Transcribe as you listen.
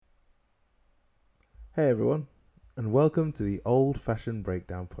Hey everyone, and welcome to the Old Fashioned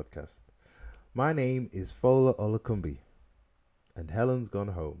Breakdown podcast. My name is Fola Olakumbi, and Helen's gone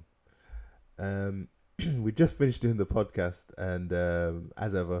home. Um, we just finished doing the podcast, and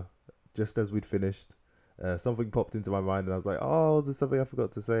as ever, just as we'd finished, something popped into my mind, and I was like, "Oh, there's something I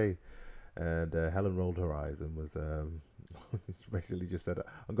forgot to say." And Helen rolled her eyes and was she basically just said,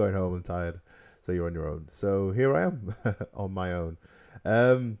 "I'm going home. I'm tired, so you're on your own." So here I am on my own.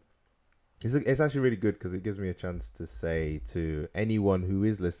 Um, it's actually really good because it gives me a chance to say to anyone who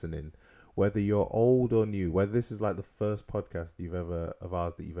is listening, whether you're old or new, whether this is like the first podcast you've ever of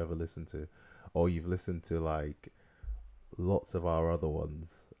ours that you've ever listened to, or you've listened to like lots of our other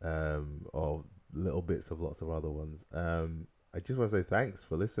ones, or little bits of lots of other ones. I just want to say thanks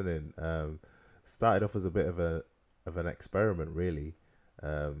for listening. Started off as a bit of an experiment, really,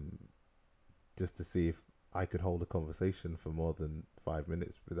 um, just to see if I could hold a conversation for more than 5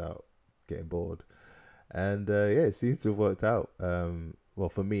 minutes without getting bored. And yeah, it seems to have worked out. Well,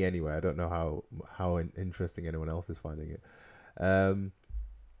 for me anyway. I don't know how interesting anyone else is finding it. Um,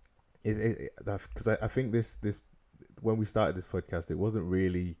 because I think this when we started this podcast, it wasn't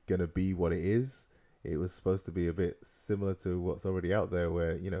really gonna be what it is. It was supposed to be a bit similar to what's already out there,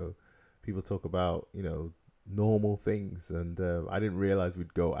 where people talk about normal things, and I didn't realize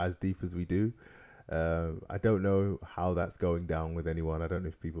we'd go as deep as we do. I don't know how that's going down with anyone. I don't know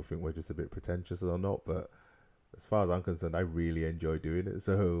if people think we're just a bit pretentious or not, but as far as I'm concerned, I really enjoy doing it.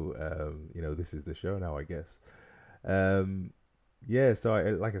 So, this is the show now, I guess. Um, yeah, so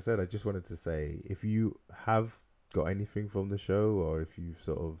like I said, I just wanted to say if you have got anything from the show, or if you've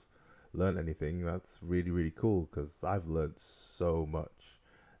sort of learned anything, that's really, really cool because I've learned so much.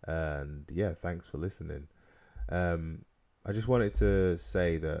 And yeah, thanks for listening. Um, I just wanted to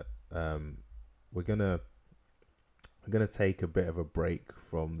say that we're gonna take a bit of a break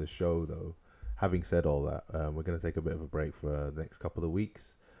from the show, though. Having said all that, we're gonna take a bit of a break for the next couple of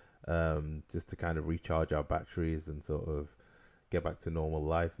weeks, just to kind of recharge our batteries and sort of get back to normal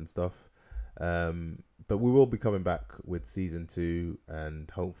life and stuff. But we will be coming back with season 2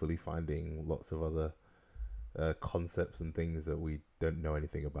 and hopefully finding lots of other concepts and things that we don't know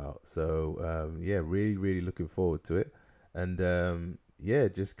anything about. So yeah, really, really looking forward to it. And yeah,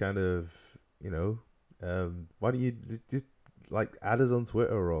 just kind of, why don't you just like add us on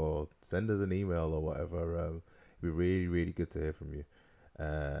Twitter or send us an email or whatever. It'd be really, really good to hear from you.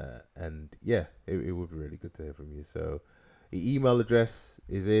 And yeah, it would be really good to hear from you. So the email address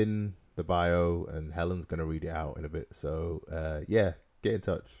is in the bio, and Helen's gonna read it out in a bit. So yeah, get in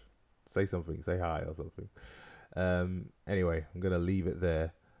touch, say something, say hi or something. Anyway, I'm gonna leave it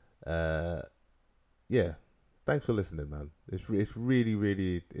there. Yeah, thanks for listening, man. It's really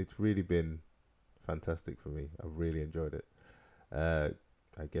been fantastic for me. I've really enjoyed it. I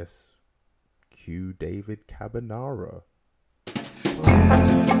guess cue David Cabanara.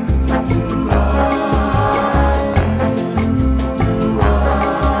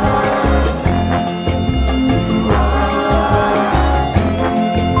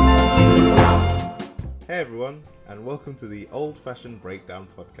 Hey everyone, and welcome to the Old Fashioned Breakdown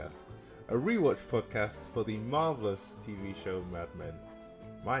podcast, a rewatch podcast for the marvelous TV show Mad Men.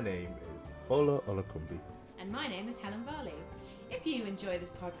 My name is Fola Olakumbi. And my name is Helen Varley. If you enjoy this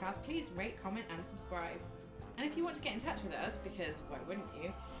podcast, please rate, comment and subscribe. And if you want to get in touch with us, because why wouldn't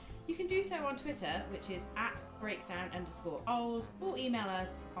you, you can do so on Twitter, which is @breakdown_old, or email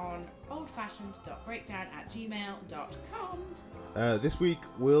us on oldfashioned.breakdown@gmail.com. This week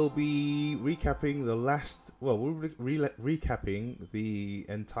we'll be recapping recapping the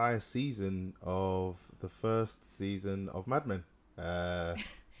entire season of the first season of Mad Men. I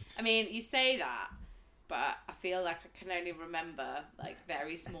mean, you say that, but I feel like I can only remember like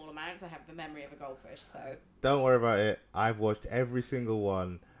very small amounts. I have the memory of a goldfish, so Don't worry about it. I've watched every single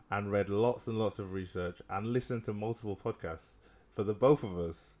one and read lots and lots of research and listened to multiple podcasts for the both of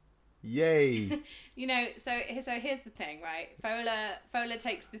us. Yay! so here's the thing, right? Fola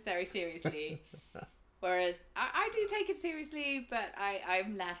takes this very seriously, whereas I do take it seriously, but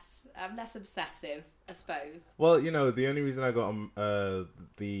I'm less obsessive, I suppose. Well, the only reason I got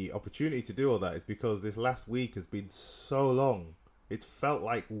the opportunity to do all that is because this last week has been so long. It's felt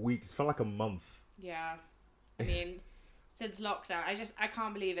like weeks. It felt like a month. Yeah, I mean, since lockdown, I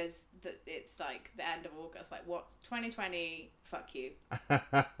can't believe it's like the end of August. Like, what, 2020? Fuck you.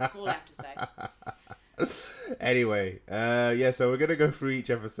 That's all I have to say. Anyway, yeah. So we're gonna go through each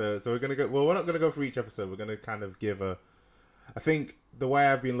episode. So we're gonna go. Well, we're not gonna go through each episode. We're gonna kind of give a. I think the way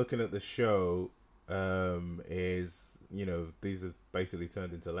I've been looking at the show, is these have basically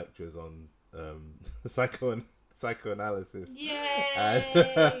turned into lectures on psychoanalysis. Yay!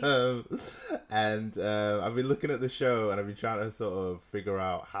 And I've been looking at the show and I've been trying to sort of figure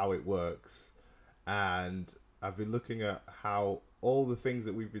out how it works. And I've been looking at how all the things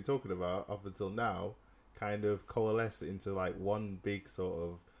that we've been talking about up until now kind of coalesce into like one big sort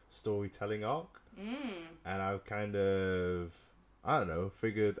of storytelling arc. And I've kind of, I don't know,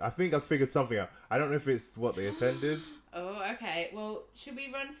 I think I've figured something out. I don't know if it's what they intended. Oh, okay. Well, should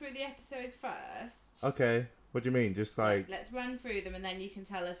we run through the episodes first? Okay. What do you mean? Just like... Let's run through them and then you can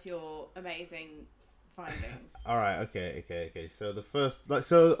tell us your amazing findings. Alright, okay. So the first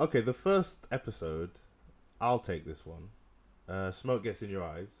episode, I'll take this one. Smoke Gets in Your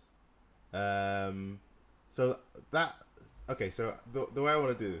Eyes. So that... Okay, so the way I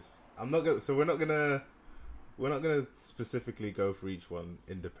want to do this, we're not gonna specifically go for each one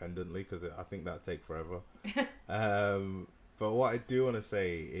independently because I think that'd take forever. But what I do want to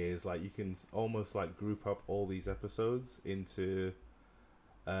say is like you can almost like group up all these episodes into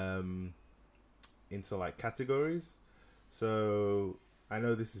like categories. So I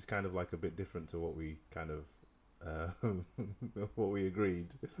know this is kind of like a bit different to what we kind of what we agreed.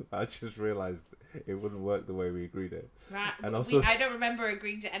 I just realised it wouldn't work the way we agreed it. Right. And also, I don't remember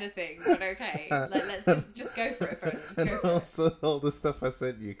agreeing to anything, but okay. Let's just go for it first. Also, all the stuff I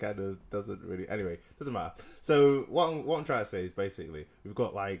sent you kind of doesn't really... Anyway, doesn't matter. So what I'm trying to say is basically we've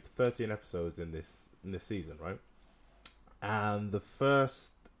got like 13 episodes in this season, right? And the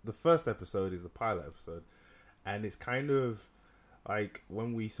first episode is the pilot episode, and it's kind of like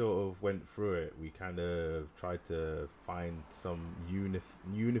when we sort of went through it, we kind of tried to find some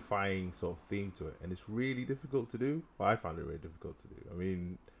unifying sort of theme to it, and it's really difficult to do. Well, I found it really difficult to do. I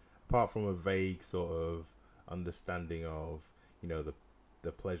mean, apart from a vague sort of understanding of, you know,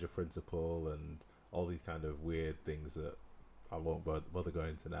 the pleasure principle and all these kind of weird things that I won't bother going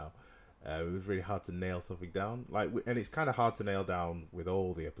into now. It was really hard to nail something down. And it's kind of hard to nail down with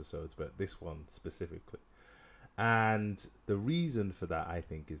all the episodes, but this one specifically. And the reason for that, I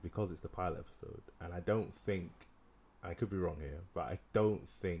think, is because it's the pilot episode. And I don't think, I could be wrong here, but I don't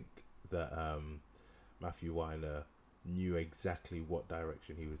think that Matthew Weiner knew exactly what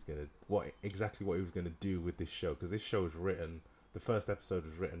direction he was going to, what he was going to do with this show. Because this show was written, the first episode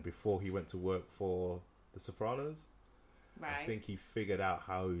was written before he went to work for The Sopranos. Right. I think he figured out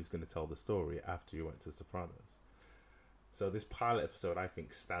how he was going to tell the story after he went to Sopranos. So this pilot episode, I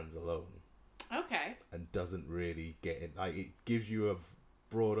think, stands alone. Okay. And doesn't really get in. Like, it gives you a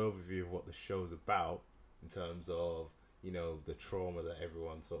broad overview of what the show's about in terms of, you know, the trauma that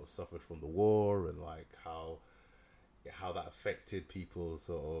everyone sort of suffered from the war and like how that affected people's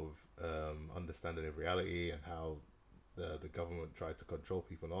sort of understanding of reality and how the government tried to control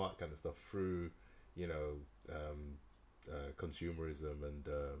people and all that kind of stuff through, you know, consumerism and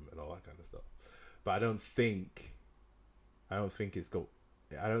all that kind of stuff. But I don't think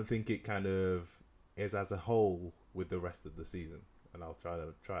it kind of is as a whole with the rest of the season, and I'll try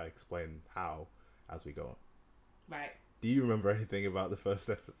to explain how as we go on. Right. Do you remember anything about the first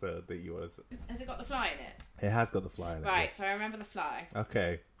episode that you want to say? Has it got the fly in it? It has got the fly in it. Right. Yes. So I remember the fly.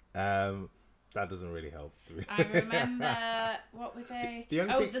 Okay. That doesn't really help. I remember what were they?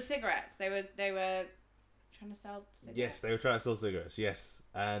 The cigarettes. They were trying to sell cigarettes. Yes, they were trying to sell cigarettes. Yes,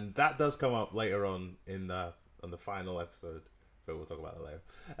 and that does come up later on on the final episode. But we'll talk about that later.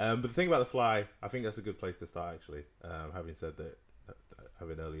 But the thing about the fly, I think that's a good place to start, actually.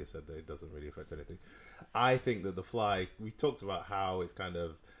 Having earlier said that it doesn't really affect anything. I think that the fly, we talked about how it's kind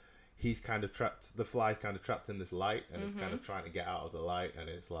of, he's kind of trapped, the fly's kind of trapped in this light, and it's kind of trying to get out of the light, and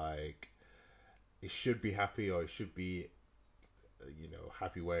it's like, it should be happy, or it should be, you know,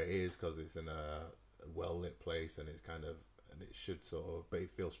 happy where it is, because it's in a well-lit place, and it's kind of, and it should sort of, but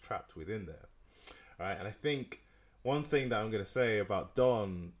it feels trapped within there. All right, and I think one thing that I'm going to say about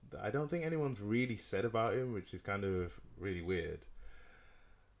Don, that I don't think anyone's really said about him, which is kind of really weird,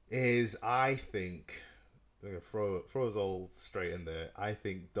 is I think, I'm going to throw us all straight in there, I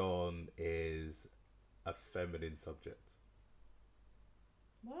think Don is a feminine subject.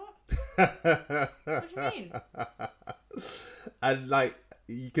 What? What do you mean? And like,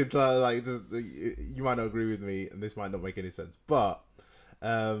 you can tell, like, you might not agree with me, and this might not make any sense, but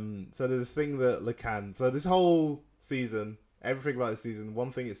so there's this thing that Lacan, so this whole season, everything about this season,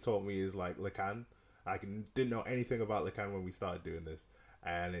 one thing it's taught me is like Lacan. I didn't know anything about Lacan when we started doing this,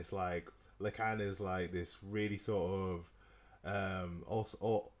 and it's like Lacan is like this really sort of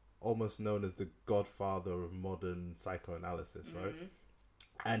also almost known as the godfather of modern psychoanalysis, right?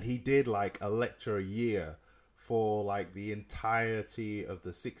 And he did like a lecture a year for like the entirety of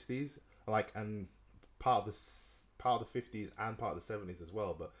the 60s, like, and part of the 50s and part of the 70s as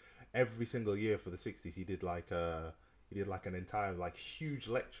well, but every single year for the 60s, he did like an entire like huge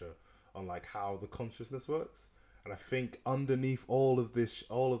lecture on like how the consciousness works. And I think underneath all of the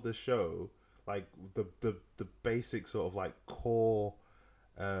show, like the basic sort of like core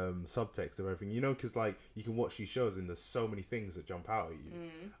subtext of everything, you know, because like you can watch these shows and there's so many things that jump out at you.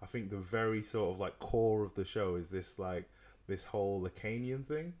 I think the very sort of like core of the show is this whole Lacanian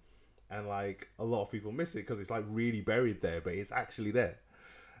thing, and like a lot of people miss it because it's like really buried there, but it's actually there.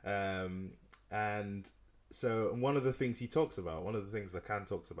 And so one of the things Lacan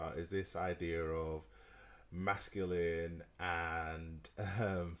talks about is this idea of masculine and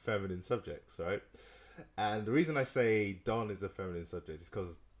feminine subjects, right? And the reason I say Don is a feminine subject is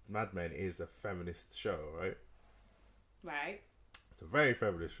because Mad Men is a feminist show, right? Right. It's a very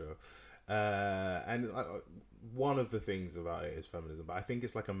feminist show. And one of the things about it is feminism, but I think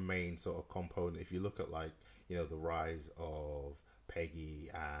it's like a main sort of component. If you look at like, you know, the rise of Peggy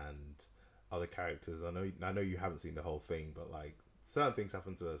and other characters, I know you haven't seen the whole thing, but like certain things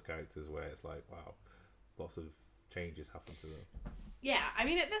happen to those characters where it's like, wow, lots of changes happen to them. Yeah, I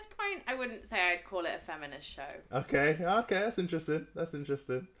mean, at this point, I wouldn't say I'd call it a feminist show. Okay, that's interesting. That's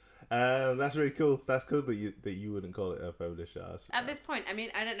really cool. That's cool that you wouldn't call it a feminist show. At this point, I mean,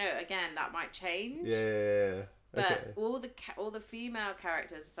 I don't know. Again, that might change. Yeah. But all the female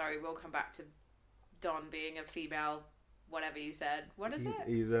characters. Sorry, we'll come back to Don being a female. Whatever you said. What is it?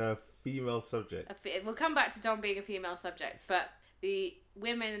 He's a female subject. We'll come back to Don being a female subject, but the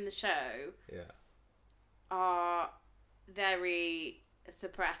women in the show are very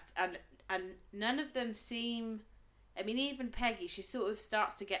suppressed, and none of them seem. I mean, even Peggy, she sort of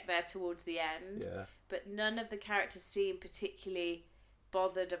starts to get there towards the end, but none of the characters seem particularly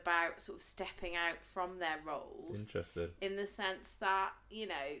bothered about sort of stepping out from their roles. Interesting. In the sense that, you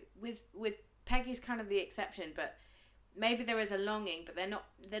know, with Peggy's kind of the exception, but maybe there is a longing, but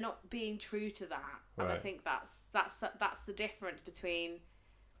they're not being true to that. And I think that's the difference between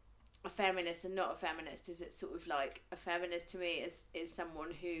a feminist and not a feminist. Is it's sort of like a feminist to me is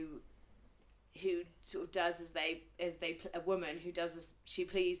someone who sort of does a woman who does as she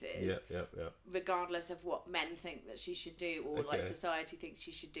pleases, regardless of what men think that she should do or like society thinks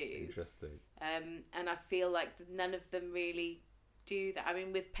she should do. Interesting. And I feel like none of them really do that. I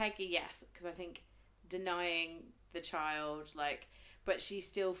mean, with Peggy, yes, because I think denying the child, like, but she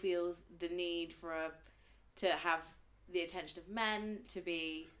still feels the need to have the attention of men, to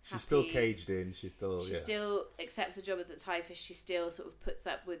be happy. She's still caged in. She still accepts the job of the typist. She still sort of puts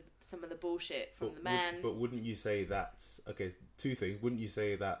up with some of the bullshit from the men. But wouldn't you say that's two things? Wouldn't you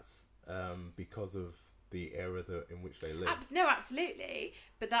say that's because of the era in which they live? No, absolutely.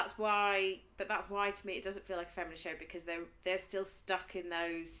 But that's why to me it doesn't feel like a feminist show, because they're still stuck in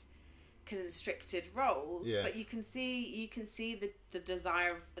those constricted roles. Yeah. But you can see the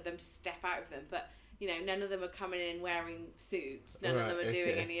desire for them to step out of them. But you know, none of them are coming in wearing suits. None of them are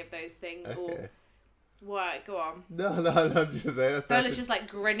doing any of those things. Or what? Go on. No, I'm just saying. Bella's just like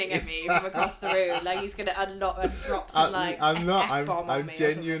grinning at me from across the room, like he's gonna unlock and drop some like I'm not. F-bomb on I'm me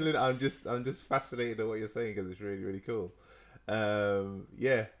genuinely. I'm just fascinated at what you're saying because it's really, really cool.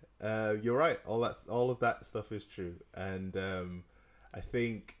 You're right. All of that stuff is true, and I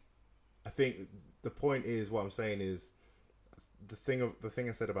think the point is, what I'm saying is the thing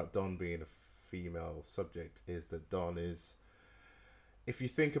I said about Don being a female subject is that Don is, if you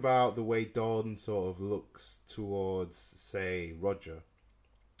think about the way Don sort of looks towards, say, Roger,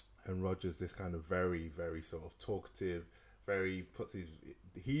 and Roger's this kind of very, very sort of talkative,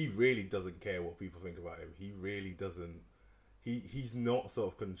 he really doesn't care what people think about him. He really doesn't, he's not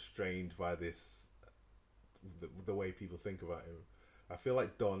sort of constrained by this, the way people think about him. I feel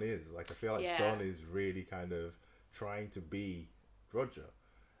like Don is. Don is really kind of trying to be Roger.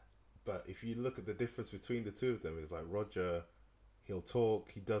 But if you look at the difference between the two of them, it's like Roger, he'll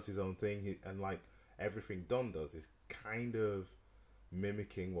talk, he does his own thing, and like everything Don does is kind of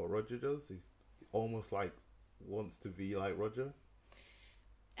mimicking what Roger does. He's almost like wants to be like Roger.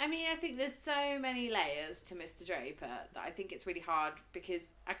 I mean, I think there's so many layers to Mr. Draper that I think it's really hard,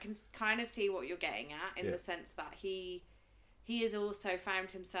 because I can kind of see what you're getting at in the sense that he has also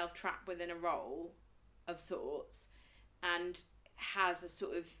found himself trapped within a role of sorts and has a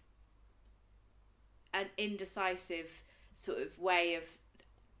sort of an indecisive sort of way of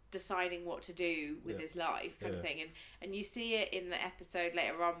deciding what to do with his life kind of thing. And you see it in the episode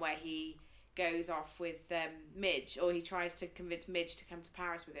later on where he goes off with Midge, or he tries to convince Midge to come to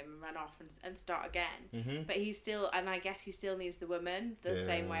Paris with him and run off and start again. Mm-hmm. But he's still, and I guess he still needs the woman the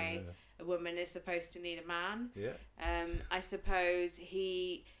same way a woman is supposed to need a man. Yeah. I suppose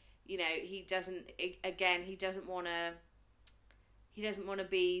he doesn't want to he doesn't want to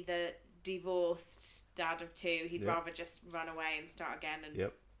be the divorced dad of two. He'd Yep. rather just run away and start again and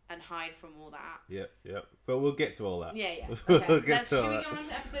Yep. and hide from all that. Yep. But we'll get to all that. Yeah. We'll Okay. get to all Should we that. go on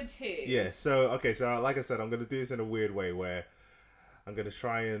to episode 2? Yeah. So like I said, I'm going to do this in a weird way where I'm going to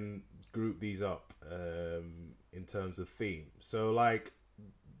try and group these up in terms of theme. So like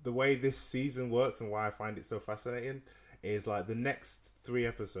the way this season works and why I find it so fascinating is like the next 3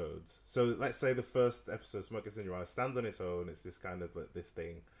 episodes. So let's say the first episode, Smoke Gets in Your Eyes, stands on its own. It's just kind of like this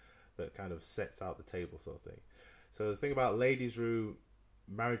thing that kind of sets out the table sort of thing. So the thing about Ladies' Room,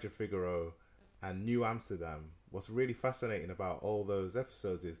 Marriage of Figaro, and New Amsterdam, what's really fascinating about all those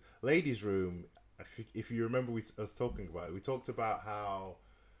episodes is Ladies' Room, if you remember us talking about it, we talked about how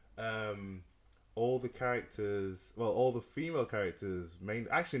all the characters, well, all the female characters, and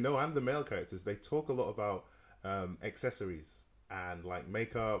the male characters, they talk a lot about accessories and like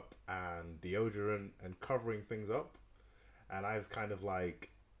makeup and deodorant and covering things up. And I was kind of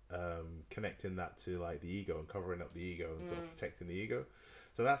like connecting that to like the ego and covering up the ego and sort of protecting the ego.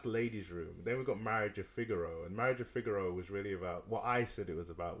 So that's Ladies' Room. Then we've got Marriage of Figaro, and Marriage of Figaro was really about what I said it was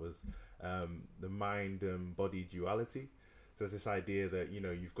about was the mind and body duality. So it's this idea that, you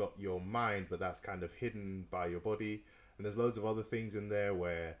know, you've got your mind, but that's kind of hidden by your body. And there's loads of other things in there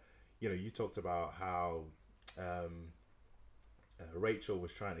where, you know, you talked about how Rachel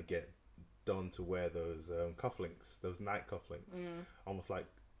was trying to get Don to wear those cufflinks, those night cufflinks, almost like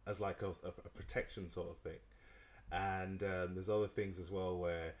as like a protection sort of thing. And there's other things as well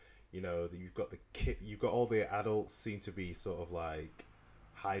where, you know, you've got you've got all the adults seem to be sort of like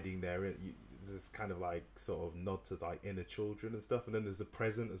hiding there. There's kind of like sort of nod to like inner children and stuff. And then there's the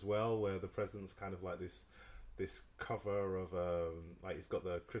present as well, where the present's kind of like this cover of like it's got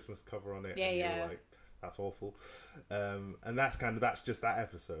the Christmas cover on it. Yeah, and yeah. You're like, that's awful. And that's just that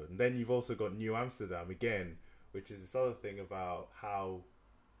episode. And then you've also got New Amsterdam again, which is this other thing about how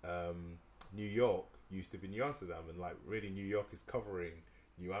New York used to be New Amsterdam, and like really New York is covering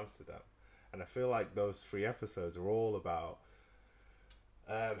New Amsterdam. And I feel like those 3 episodes are all about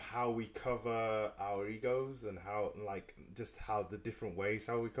how we cover our egos and how like just how the different ways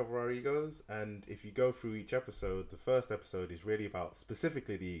how we cover our egos. And if you go through each episode, the first episode is really about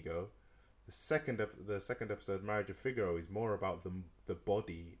specifically the ego. The second episode, Marriage of Figaro, is more about the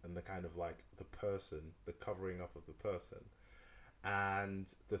body and the kind of like the person, the covering up of the person. And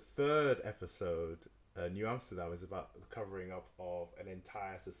the third episode, New Amsterdam, is about the covering up of an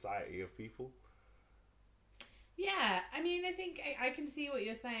entire society of people. Yeah, I mean, I think I can see what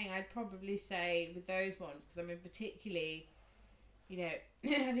you're saying. I'd probably say with those ones, because I mean, particularly, you know,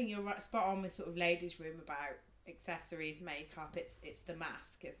 I think you're right, spot on with sort of Ladies' Room about accessories, makeup. It's the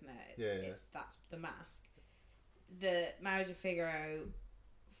mask, isn't it? That's the mask. The Marriage of Figaro,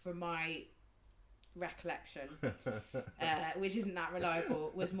 from my recollection, which isn't that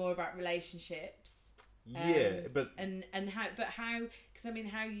reliable, was more about relationships. But how because I mean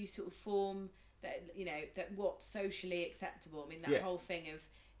how you sort of form that, you know, that what's socially acceptable. I mean that whole thing of,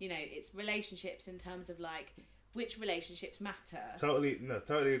 you know, it's relationships in terms of like which relationships matter.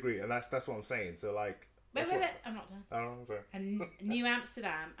 Totally agree, and that's what I'm saying. So like, wait, I'm not done. Oh, I'm sorry. And New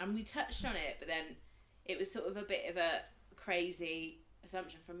Amsterdam, and we touched on it, but then it was sort of a bit of a crazy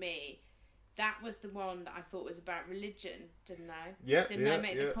assumption from me. That was the one that I thought was about religion, didn't I? Didn't I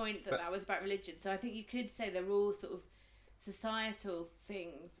make the point that was about religion? So I think you could say they're all sort of societal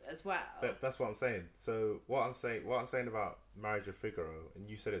things as well. That's what I'm saying. So what I'm saying about Marriage of Figaro, and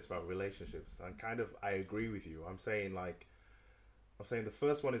you said it's about relationships, and kind of I agree with you. I'm saying the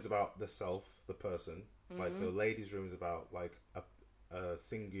first one is about the self, the person. Like, so Ladies' Room is about like a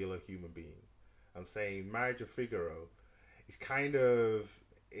singular human being. I'm saying Marriage of Figaro is kind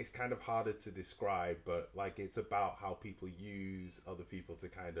of harder to describe, but like it's about how people use other people to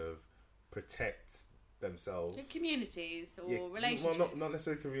kind of protect themselves. In communities or relationships. Well, not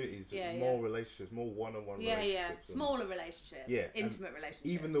necessarily communities. More relationships, more one-on-one relationships. Smaller relationships. Intimate relationships.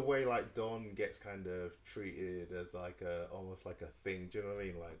 Even the way like Don gets kind of treated as like almost like a thing. Do you know what I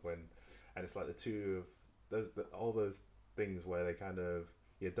mean? Like and it's like the two of all those things where they kind of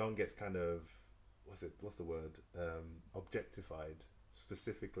Don gets kind of what's the word objectified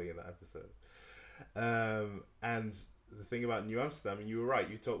specifically in that episode. And the thing about New Amsterdam, and you were right,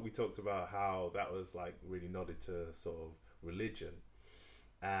 we talked about how that was like really nodded to sort of religion,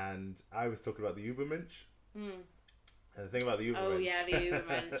 and I was talking about the Übermensch. And the thing about the Übermensch, oh yeah, the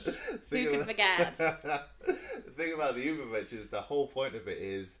Übermensch. Who could forget? The thing about the Übermensch is the whole point of it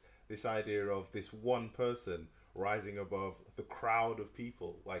is this idea of this one person rising above the crowd of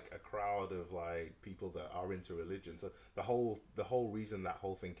people, like a crowd of like people that are into religion. So the whole reason that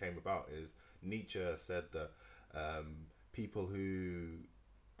whole thing came about is Nietzsche said that people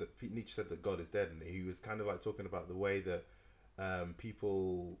Nietzsche said that God is dead, and he was kind of like talking about the way that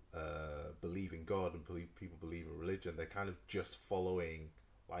people believe in God and people believe in religion. They're kind of just following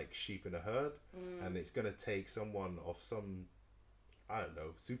like sheep in a herd, and it's going to take someone of some, I don't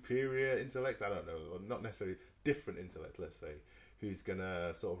know, superior intellect, I don't know, or not necessarily different intellect, let's say, who's going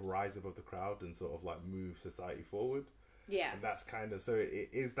to sort of rise above the crowd and sort of like move society forward. Yeah. And that's kind of, so it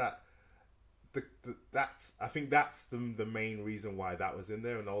is that, that's, I think that's the main reason why that was in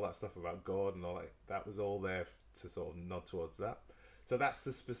there, and all that stuff about God and all that was all there to sort of nod towards that. So that's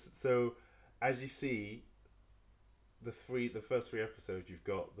the so as you see, the first three episodes, you've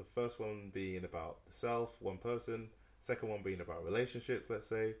got the first one being about the self, one person, second one being about relationships, let's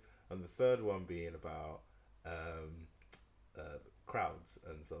say, and the third one being about crowds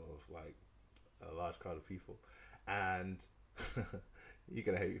and sort of like a large crowd of people. And you're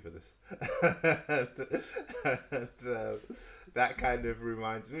gonna hate me for this. and that kind of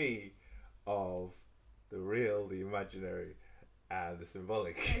reminds me of the real, the imaginary, and the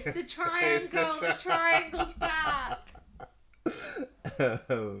symbolic. It's the triangle. The triangle's back.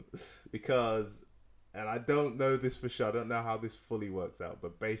 Because, and I don't know this for sure, I don't know how this fully works out,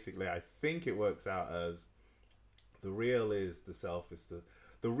 but basically I think it works out as the real is the self, is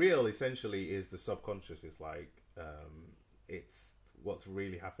the real essentially is the subconscious. It's like it's what's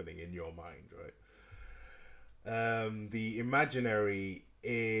really happening in your mind, right? The imaginary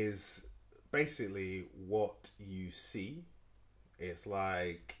is basically what you see. It's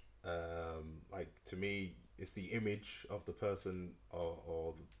like to me, it's the image of the person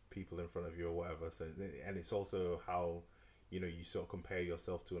or the people in front of you or whatever. So, and it's also how, you sort of compare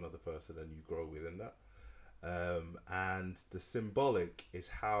yourself to another person and you grow within that. And the symbolic is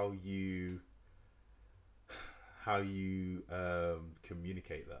how you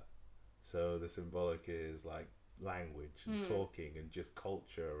communicate that. So the symbolic is like language and talking and just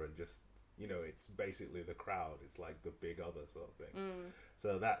culture and just, it's basically the crowd. It's like the big other sort of thing.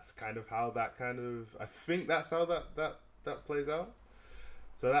 So that's kind of how I think that's how that plays out.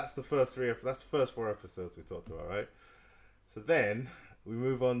 So that's the first that's the first 4 episodes we talked about, right? So then we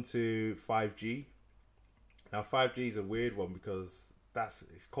move on to 5G. Now 5G is a weird one because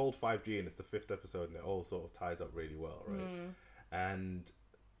it's called 5G and it's the 5th episode and it all sort of ties up really well, right? And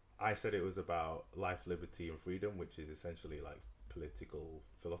I said it was about life, liberty and freedom, which is essentially like political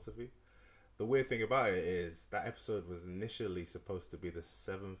philosophy. The weird thing about it is that episode was initially supposed to be the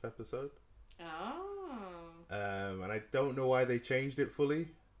 7th episode. Oh. And I don't know why they changed it fully.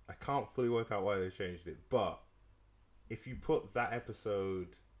 I can't fully work out why they changed it. But if you put that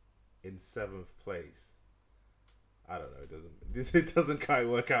episode in 7th place, I don't know. It doesn't quite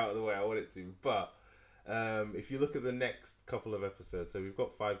work out the way I want it to. But if you look at the next couple of episodes, so we've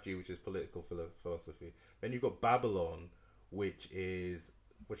got 5G, which is political philosophy. Then you've got Babylon, which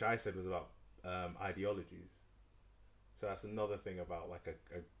I said was about ideologies. So that's another thing about like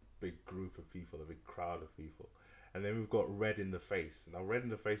a big group of people, a big crowd of people. And then we've got Red in the Face. Now Red in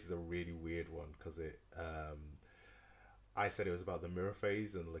the Face is a really weird one because I said it was about the mirror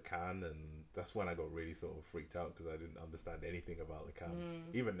phase and Lacan, and that's when I got really sort of freaked out because I didn't understand anything about Lacan.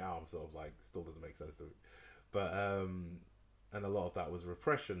 Even now I'm sort of like, still doesn't make sense to me. But and a lot of that was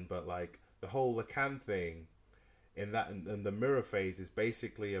repression, but like the whole Lacan thing in that and the mirror phase is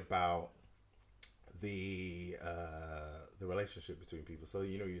basically about the relationship between people. So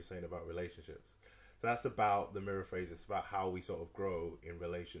you're saying about relationships. So that's about the mirror phase. It's about how we sort of grow in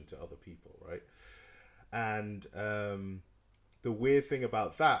relation to other people, right? And the weird thing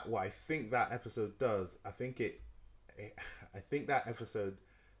about that, what I think that episode does, I think that episode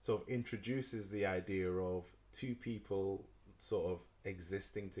sort of introduces the idea of two people sort of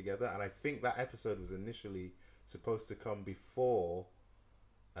existing together. And I think that episode was initially supposed to come before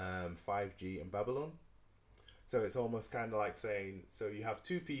 5G and Babylon. So it's almost kind of like saying, so you have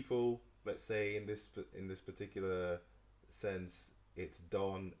two people, let's say in this particular sense, it's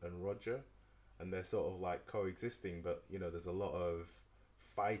Don and Roger, and they're sort of like coexisting, but there's a lot of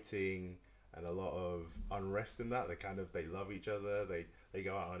fighting and a lot of unrest in that. They love each other, they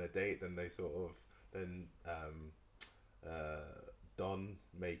go out on a date, then they sort of Don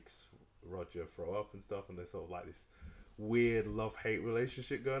makes Roger throw up and stuff, and there's sort of like this weird love-hate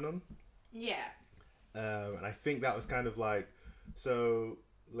relationship going on. Yeah. And I think that was kind of like, so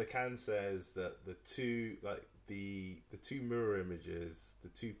Lacan says that the two mirror images, the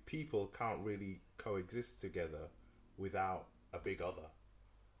two people can't really coexist together without a big other,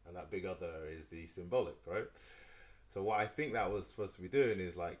 and that big other is the symbolic, right? So what I think that was supposed to be doing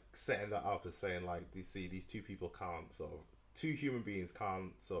is like setting that up as saying like, these two people can't two human beings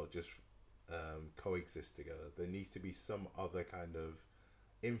can't sort of just coexist together. There needs to be some other kind of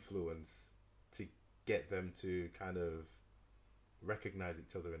influence to get them to kind of recognize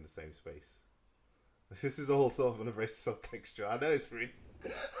each other in the same space. This is all sort of on a very subtextual. I know it's really.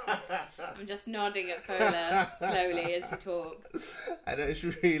 I'm just nodding at Fola slowly as he talks. I know it's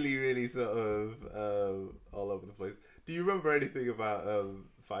really, really sort of all over the place. Do you remember anything about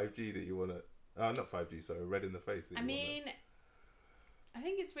 5G that you want to... not 5G, sorry, Red in the Face. That I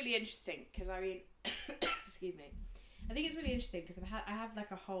think it's really interesting because, excuse me. I think it's really interesting because I have like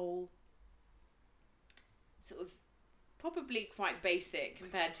a whole sort of probably quite basic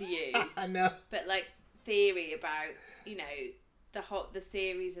compared to you. I know. But like theory about, the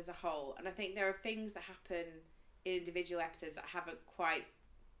series as a whole. And I think there are things that happen in individual episodes that I haven't quite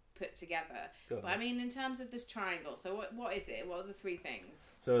put together. But I mean, in terms of this triangle, so what is it? What are the three things?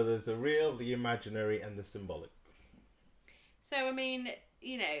 So there's the real, the imaginary, and the symbolic. So, I mean,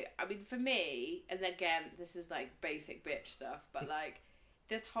 for me, and again, this is like basic bitch stuff, but like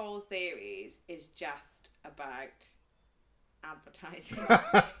this whole series is just about advertising.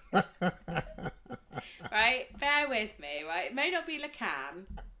 Right? Bear with me, right? It may not be Lacan,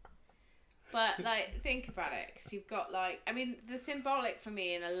 but like think about it, because you've got the symbolic for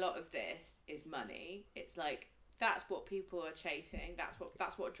me in a lot of this is money. It's like that's what people are chasing. That's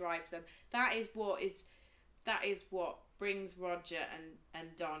what drives them. That is what brings Roger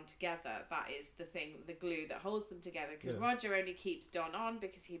and Don together. That is the thing, the glue that holds them together. Because Roger only keeps Don on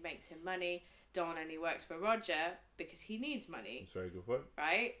because he makes him money. Don only works for Roger because he needs money. That's a very good point.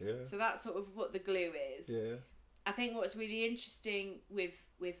 Right? Yeah. So that's sort of what the glue is. Yeah. I think what's really interesting with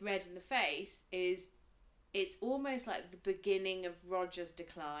Red in the Face is it's almost like the beginning of Roger's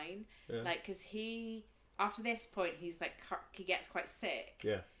decline. Yeah. Like, because after this point, he gets quite sick.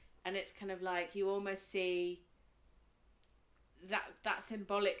 Yeah. And it's kind of like you almost see that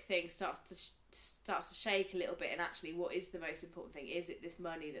symbolic thing starts to shake a little bit, and actually what is the most important thing? Is it this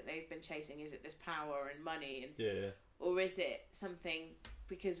money that they've been chasing? Is it this power and money? And or is it something,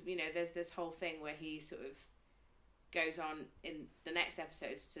 because there's this whole thing where he sort of goes on in the next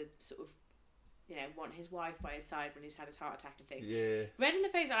episodes to sort of want his wife by his side when he's had his heart attack and things. Red in the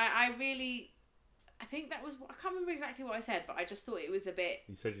Face, I think that was... I can't remember exactly what I said, but I just thought it was a bit...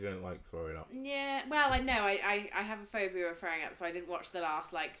 You said you don't like throwing up. Yeah, well, I know. I have a phobia of throwing up, so I didn't watch the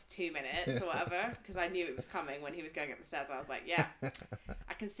last, 2 minutes or whatever, because I knew it was coming when he was going up the stairs. I was like, yeah,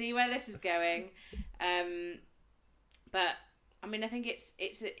 I can see where this is going. But, I mean, I think it's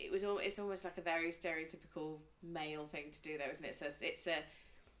almost like a very stereotypical male thing to do, though, isn't it? So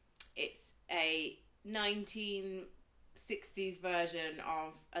it's a 1960s version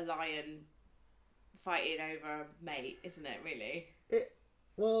of a lion fighting over a mate, isn't it, really?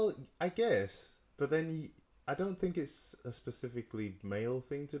 Well, I guess. But then I don't think it's a specifically male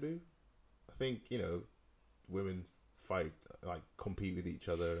thing to do. I think, women fight, compete with each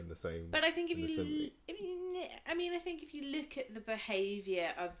other in the same... But I think I think if you look at the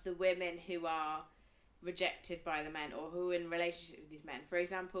behaviour of the women who are rejected by the men or who are in relationship with these men, for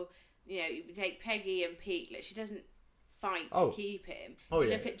example, you take Peggy and Pete, she doesn't fight to keep him.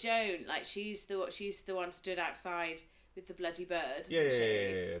 Look at Joan, she's the one stood outside with the bloody bird.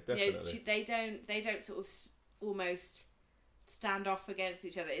 Yeah, definitely. They don't sort of almost stand off against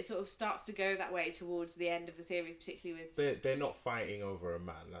each other. It sort of starts to go that way towards the end of the series, particularly with... They're not fighting over a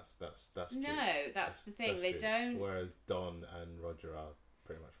man. That's true. No, that's the thing. They don't... Whereas Don and Roger are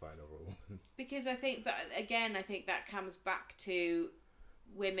pretty much fighting over a woman. Because I think that comes back to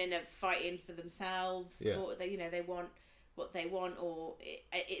women are fighting for themselves, or they want what they want, or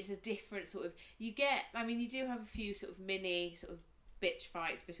it's a different sort of... You do have a few sort of mini sort of bitch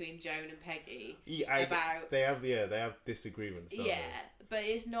fights between Joan and Peggy. They have disagreements. Don't they? But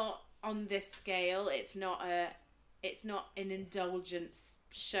it's not on this scale. It's not an indulgence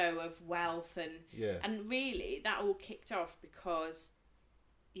show of wealth and really that all kicked off because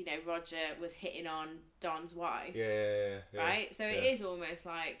Roger was hitting on Don's wife. Right. So it is almost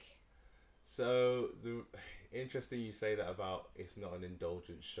like... So interesting you say that about it's not an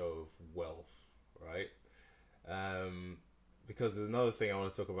indulgent show of wealth, right? Because there's another thing I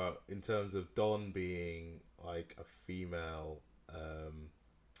want to talk about in terms of Don being like a female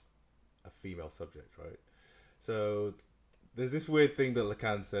subject, right? So there's this weird thing that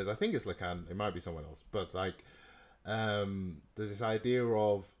Lacan says. I think it's Lacan. It might be someone else, but there's this idea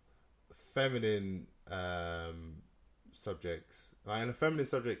of feminine subjects, and a feminine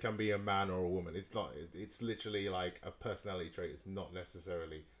subject can be a man or a woman. It's not. It's literally like a personality trait. It's not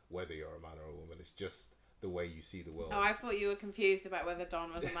necessarily whether you're a man or a woman. It's just the way you see the world. Oh, I thought you were confused about whether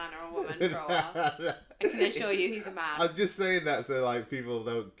Don was a man or a woman for a while. I can assure you he's a man. I'm just saying that so like people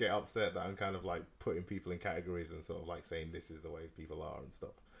don't get upset that I'm kind of like putting people in categories and sort of like saying this is the way people are and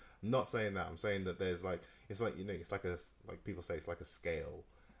stuff. I'm not saying that. I'm saying that there's like it's like, you know, it's like a, like people say, it's like a scale,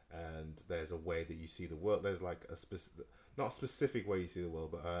 and there's a way that you see the world. There's like a not a specific way you see the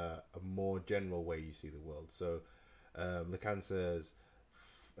world, but a more general way you see the world. So Lacan says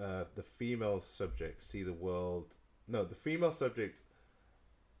the female subjects see the world. No, the female subject,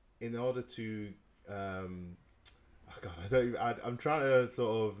 in order to oh God, I'm trying to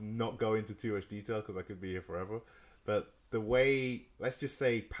sort of not go into too much detail because I could be here forever. But the way, let's just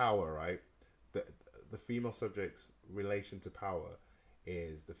say power, right? The female subject's relation to power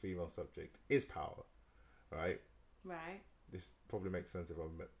is the female subject is power, right? Right. This probably makes sense if I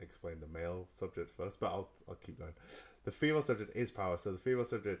explain the male subject first, but I'll keep going. The female subject is power. So the female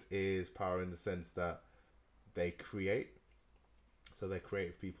subject is power in the sense that they create. So they're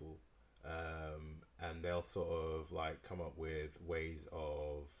creative people. And they'll sort of like come up with ways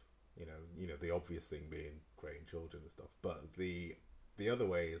of, you know, the obvious thing being creating children and stuff. But the other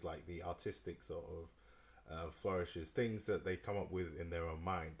way is like the artistic sort of flourishes, things that they come up with in their own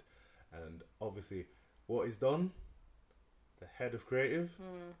mind. And obviously, what is done? The head of creative.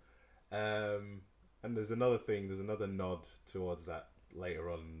 And there's another thing. There's another nod towards that later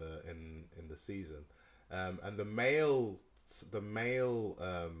on in the season. And the male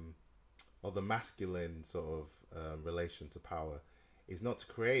or the masculine sort of relation to power is not to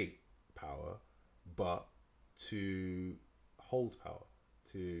create power, but to hold power,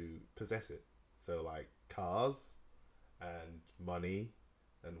 to possess it. So like cars and money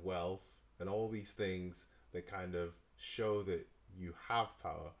and wealth and all these things that kind of show that you have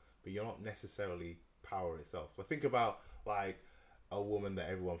power, but you're not necessarily power itself. So think about like a woman that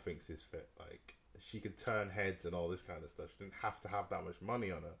everyone thinks is fit. Like she could turn heads and all this kind of stuff. She didn't have to have that much money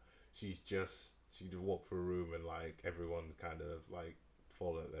on her. She'd just walk through a room and like everyone's kind of like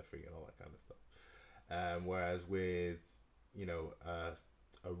falling at their feet and all that kind of stuff. Whereas with, you know,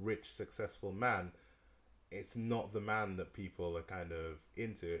 a rich, successful man, it's not the man that people are kind of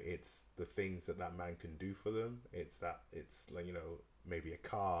into. It's the things that man can do for them. It's like, you know, maybe a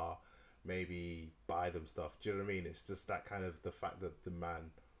car, maybe buy them stuff. Do you know what I mean? It's just that kind of the fact that the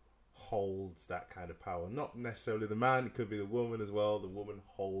man holds that kind of power. Not necessarily the man, it could be the woman as well. The woman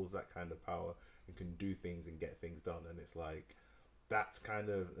holds that kind of power and can do things and get things done. And it's like, that's kind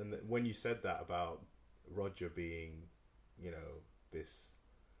of, and when you said that about Roger being, you know, this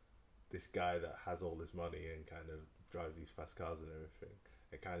guy that has all this money and kind of drives these fast cars and everything,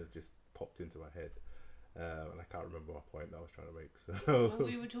 it kind of just popped into my head. And I can't remember my point that I was trying to make. So well,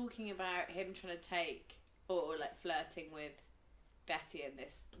 we were talking about him trying to take, or like flirting with Betty and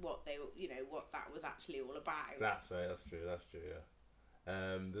this, what they, you know, what that was actually all about. That's right. That's true.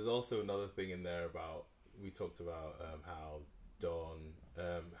 Yeah. There's also another thing in there about, we talked about how Dawn,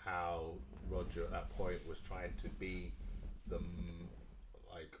 how Roger at that point was trying to be the,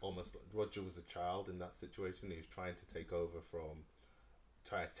 like almost, Roger was a child in that situation. He was trying to take over from,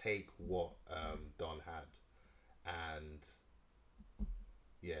 try to take what Don had, and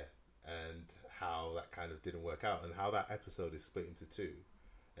yeah, and how that kind of didn't work out, and how that episode is split into two,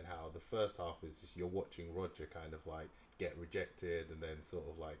 and how the first half is just you're watching Roger kind of like get rejected and then sort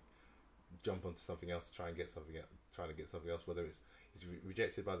of like jump onto something else to try and get something else, trying to get something else, whether it's he's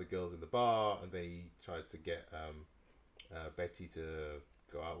rejected by the girls in the bar and then he tries to get Betty to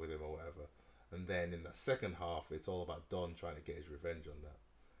go out with him or whatever. And then in the second half, it's all about Don trying to get his revenge on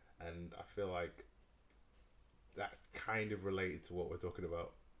that. And I feel like that's kind of related to what we're talking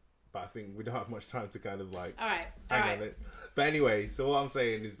about. But I think we don't have much time to kind of like hang on it. But anyway, so what I'm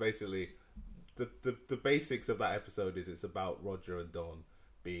saying is basically the basics of that episode is it's about Roger and Don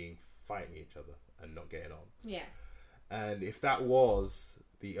fighting each other and not getting on. Yeah. And if that was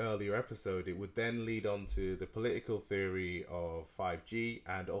the earlier episode, it would then lead on to the political theory of 5G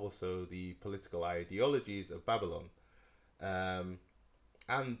and also the political ideologies of Babylon, and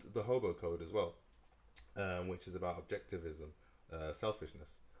the Hobo Code as well, which is about objectivism,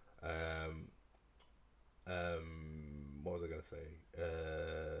 selfishness. What was I going to say?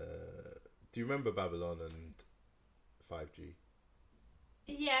 Do you remember Babylon and 5G?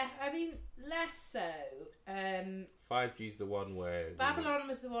 Yeah, I mean, less so. 5G's the one where Babylon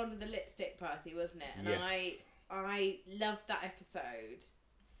was the one with the lipstick party, wasn't it? And yes. I loved that episode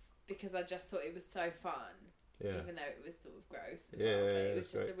because I just thought it was so fun. Yeah. Even though it was sort of gross as well. But it was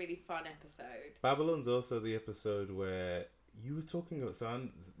just a really fun episode. Babylon's also the episode where you were talking about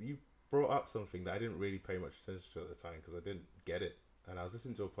you brought up something that I didn't really pay much attention to at the time because I didn't get it. And I was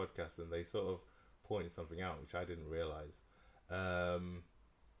listening to a podcast and they sort of pointing something out, which I didn't realize.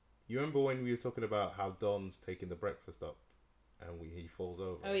 You remember when we were talking about how Don's taking the breakfast up, and he falls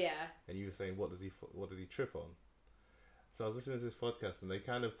over? Oh yeah. And you were saying, what does he trip on? So I was listening to this podcast, and they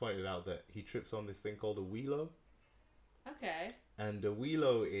kind of pointed out that he trips on this thing called a wheelo. Okay. And a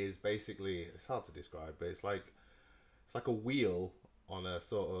wheelo is basically, it's hard to describe, but it's like a wheel on a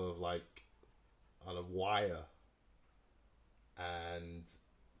sort of like on a wire, and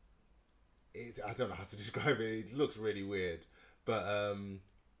I don't know how to describe it. It looks really weird, but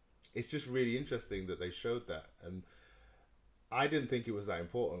it's just really interesting that they showed that, and I didn't think it was that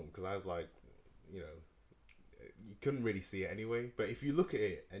important because I was like, you couldn't really see it anyway. But if you look at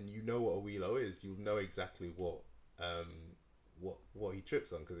it and you know what a wheelo is, you'll know exactly what he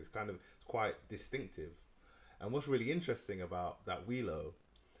trips on, because it's quite distinctive. And what's really interesting about that wheelo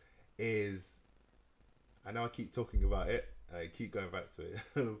is, I know I keep talking about it, I keep going back to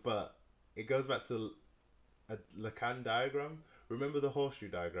it, but it goes back to a Lacan diagram. Remember the horseshoe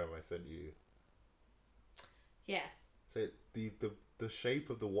diagram I sent you? Yes. So the shape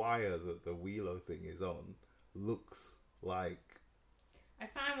of the wire that the wheelo thing is on looks like... I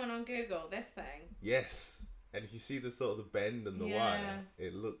found one on Google, this thing. Yes. And if you see the sort of the bend and the wire,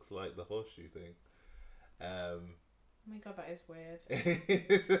 it looks like the horseshoe thing. Oh my god, that is weird.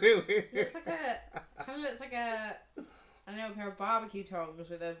 It's a bit weird. Looks like a I don't know, a pair of barbecue tongs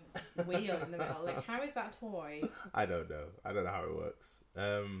with a wheel in the middle. Like, how is that a toy? I don't know how it works.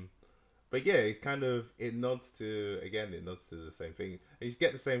 But yeah, it nods to the same thing. And you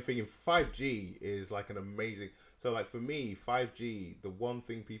get the same thing in 5G is like an amazing. So like for me, 5G, the one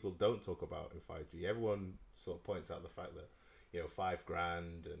thing people don't talk about in 5G, everyone sort of points out the fact that,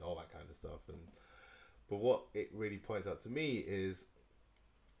 $5,000 and all that kind of stuff. But what it really points out to me is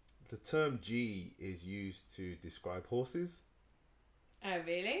the term G is used to describe horses. Oh,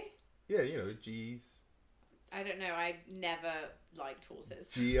 really? Yeah, G's. I don't know. I never liked horses.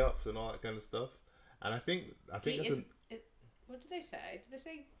 G-ups and all that kind of stuff. And I think what did they say? Did they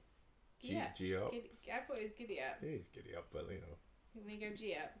say G-up? I thought it was giddy up. It is giddy up, but They go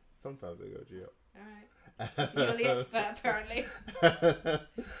G-up. Sometimes they go G-up. Alright. You're the expert, apparently.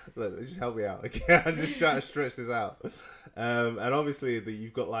 Look, just help me out. Okay, I'm just trying to stretch this out. And obviously,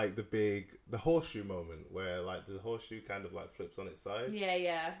 you've got like the horseshoe moment where like the horseshoe kind of like flips on its side.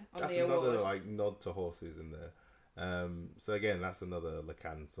 Yeah. That's another like nod to horses in there. So again, that's another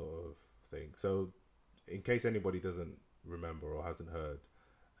Lacan sort of thing. So in case anybody doesn't remember or hasn't heard,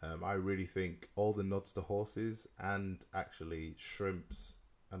 I really think all the nods to horses and actually shrimps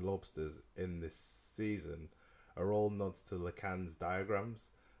and lobsters in this season are all nods to Lacan's diagrams.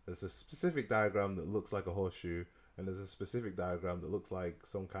 There's a specific diagram that looks like a horseshoe, and there's a specific diagram that looks like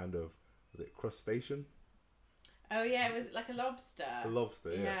some kind of, was it crustacean? Oh yeah, it was like a lobster. A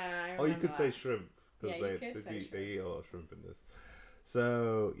lobster, yeah. I Oh, you could that. say shrimp, because they eat a lot of shrimp in this.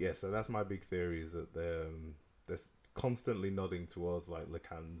 So yeah, so that's my big theory, is that they're constantly nodding towards like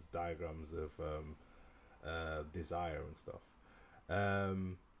Lacan's diagrams of desire and stuff.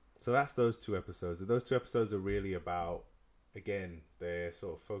 So that's those two episodes. Those two episodes are really about, again, they're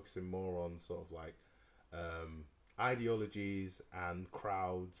sort of focusing more on sort of like ideologies and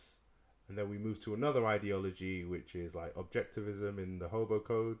crowds, and then we move to another ideology, which is like objectivism in the Hobo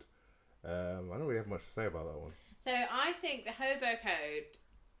Code. I don't really have much to say about that one. So I think the Hobo Code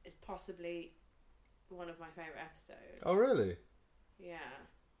is possibly one of my favourite episodes. Oh really? Yeah.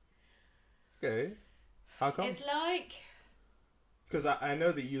 Okay. How come? It's like... Because I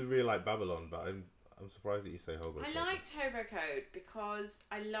know that you really like Babylon, but I'm surprised that you say Hobo Code. I liked Hobo Code because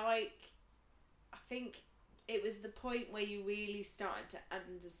I think it was the point where you really started to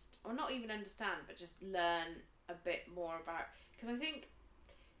understand, or not even understand, but just learn a bit more about... Because I think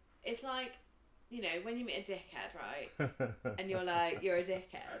it's like, when you meet a dickhead, right? And you're like, you're a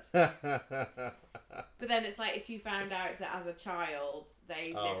dickhead. But then it's like if you found out that as a child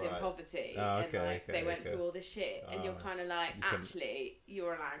they lived in poverty they went through all this shit, and you're kind of like,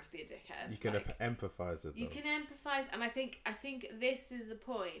 you're allowed to be a dickhead. You can empathise with them. You can empathise, and I think this is the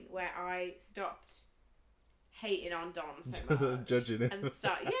point where I stopped hating on Don so much, judging him, and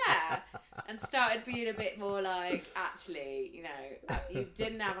started being a bit more like, actually, you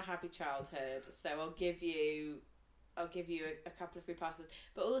didn't have a happy childhood, so I'll give you a couple of free passes.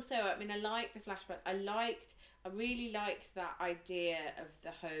 But also, I mean, I like the flashback. I really liked that idea of the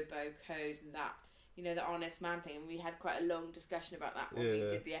Hobo Code and that, the honest man thing. And we had quite a long discussion about that when we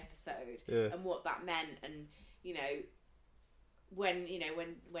did the episode, and what that meant. And,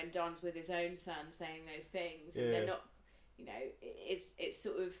 when Don's with his own son saying those things, and they're not, it's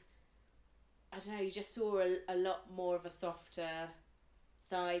sort of, I don't know, you just saw a lot more of a softer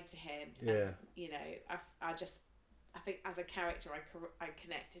side to him. Yeah. And, you know, I think as a character, I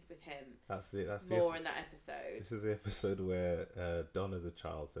connected with him. That's more in that episode. This is the episode where Don, as a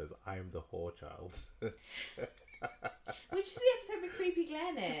child, says, "I'm the whore child." Which is the episode with Creepy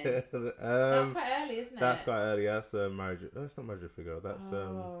Glenn in. That's quite early, isn't it? That's quite early. That's marriage. That's not Marriage of Figaro. That's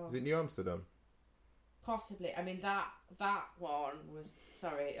is it New Amsterdam? Possibly. I mean that one was.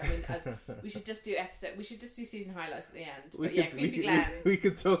 Sorry. I mean we should just do episode. We should just do season highlights at the end. But Creepy Glenn. We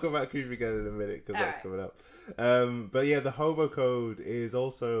could talk about Creepy Glenn in a minute because that's coming up. But yeah, the Hobo Code is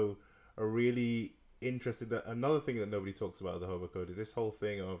also a really interesting. Another thing that nobody talks about the Hobo Code is this whole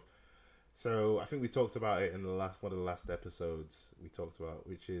thing of. So I think we talked about it in one of the last episodes we talked about,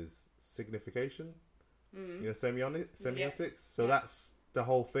 which is signification. You know, semiotics. Yep. So that's the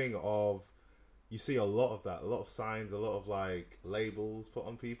whole thing of. You see a lot of that, a lot of signs, a lot of like labels put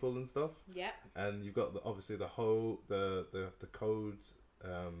on people and stuff. Yeah. And you've got obviously the codes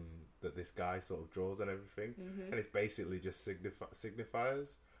that this guy sort of draws and everything, and it's basically just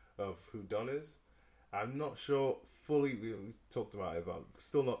signifiers of who Don is. I'm not sure fully. We talked about it, but I'm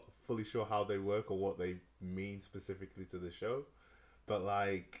still not fully sure how they work or what they mean specifically to the show. But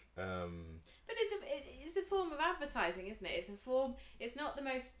like, but it's a form of advertising, isn't it? It's not the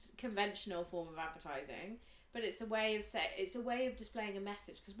most conventional form of advertising, but it's a way of displaying a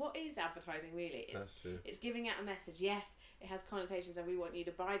message. Because what is advertising really? It's giving out a message. Yes, it has connotations, and we want you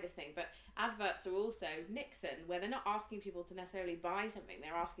to buy this thing. But adverts are also Nixon, where they're not asking people to necessarily buy something.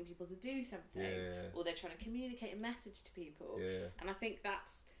 They're asking people to do something, or they're trying to communicate a message to people. Yeah. And I think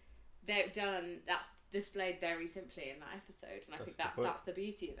that's displayed very simply in that episode, and I think that's the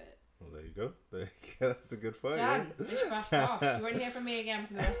beauty of it. Well, there you go. That's a good point. Done. Bish bash off. You won't hear from me again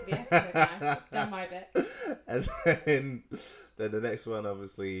for the rest of the episode now. Done my bit. And then the next one,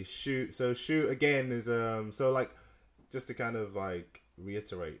 obviously, Shoot. So Shoot again is so like just to kind of like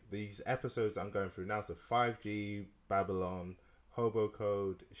reiterate these episodes I'm going through now. So 5G, Babylon, Hobo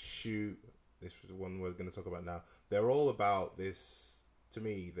Code, Shoot. This is the one we're going to talk about now. They're all about this. To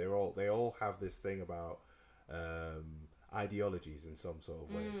me, they all have this thing about ideologies in some sort of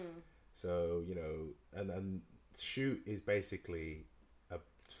way. So, you know, and Shoot is basically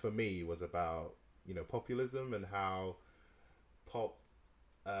for me was about, you know, populism and how popular,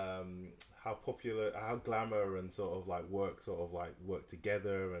 how glamour and sort of like work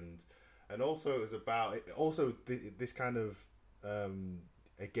together, and also it was about this kind of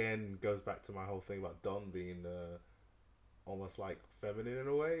again goes back to my whole thing about Don being almost like feminine in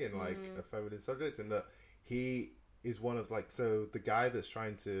a way, and like a feminine subject, and that he is one of like, so the guy there's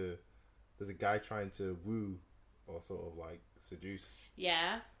a guy trying to woo or sort of like seduce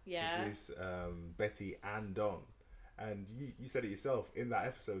Betty and Don, and you said it yourself in that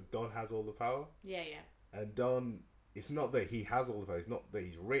episode, Don has all the power, and Don, it's not that he has all the power, it's not that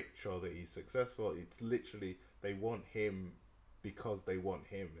he's rich or that he's successful, it's literally they want him because they want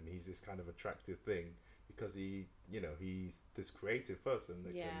him, and he's this kind of attractive thing because he's this creative person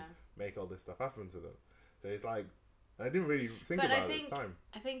that can make all this stuff happen to them. So it's like, I didn't really think about it at the time.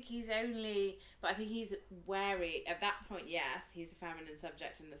 I think he's wary at that point. Yes, he's a feminine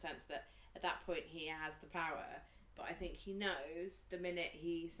subject in the sense that at that point he has the power. But I think he knows the minute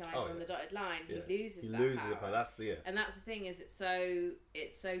he signs on the dotted line, he loses that power. That's and that's the thing, is it's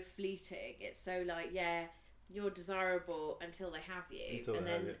so fleeting. It's so like, you're desirable until they have you,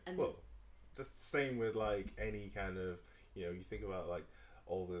 well, that's the same with like any kind of, you know, you think about like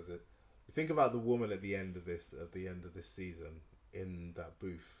you think about the woman at the end of this season in that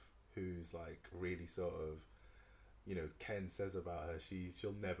booth who's like really sort of, you know, Ken says about her,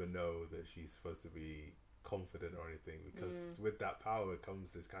 she'll never know that she's supposed to be confident or anything, because with that power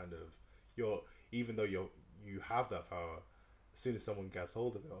comes this kind of, even though you have that power, as soon as someone grabs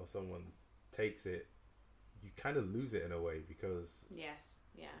hold of it or someone takes it, you kind of lose it in a way, because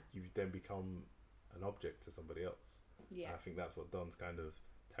you then become an object to somebody else. And I think that's what Don's kind of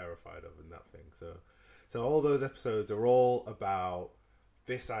terrified of in that thing. So all those episodes are all about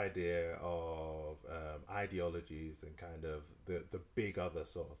this idea of ideologies and kind of the big other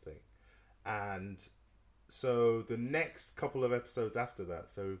sort of thing. And so the next couple of episodes after that,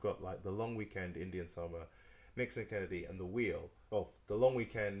 so we've got like The Long Weekend, Indian Summer, Nixon Kennedy, and The Wheel. Well, The Long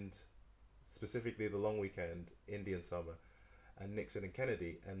Weekend, specifically The Long Weekend, Indian Summer, and Nixon and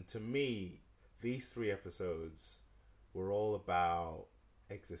Kennedy. And to me, these three episodes were all about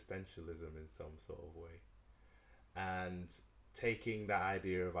existentialism in some sort of way, and taking that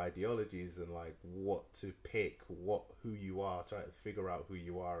idea of ideologies and like what to pick, who you are, trying to figure out who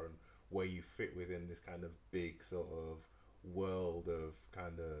you are and where you fit within this kind of big sort of world of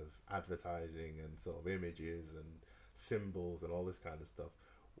kind of advertising and sort of images and symbols and all this kind of stuff.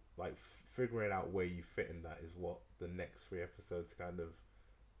 Like figuring out where you fit in that is what the next 3 episodes kind of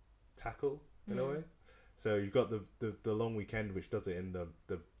tackle in a way. So you've got the long weekend, which does it in the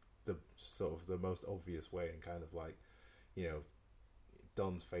sort of the most obvious way, and kind of like, you know,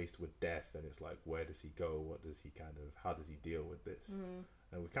 Don's faced with death, and it's like, where does he go? What does he kind of, how does he deal with this?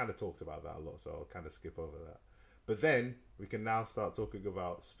 And we kind of talked about that a lot, so I'll kind of skip over that. But then we can now start talking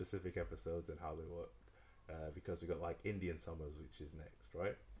about specific episodes and how they work, because we got like Indian Summers, which is next,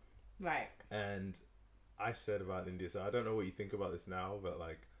 right? Right. And I said about India, so I don't know what you think about this now, but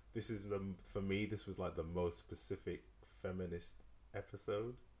like, this is for me, this was like the most specific feminist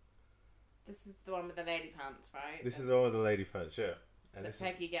episode. This is the one with the lady pants, right? This is the one with the lady pants, yeah. And that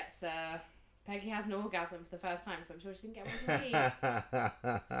Peggy gets Peggy has an orgasm for the first time, so I'm sure she didn't get one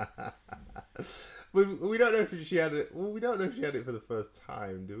for me. we don't know if she had it. Well, we don't know if she had it for the first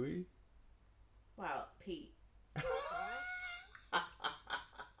time, do we? Well, Pete.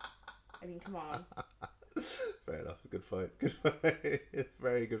 I mean, come on. Fair enough. Good point. Good point.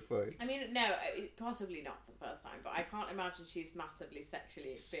 Very good point. I mean, no, possibly not for the first time, but I can't imagine she's massively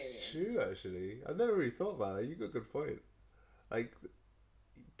sexually experienced. True, actually. I never really thought about that. You got a good point. Like,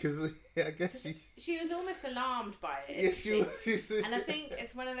 because I guess she was almost alarmed by it. Yeah, she was. And I think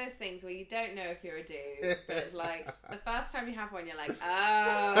it's one of those things where you don't know if you're a dude, but it's like the first time you have one, you're like,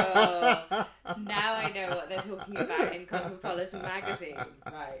 oh, now I know what they're talking about in Cosmopolitan magazine,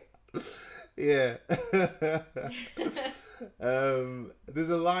 right? Yeah. There's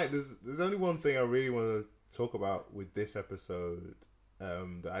a line. There's only one thing I really want to talk about with this episode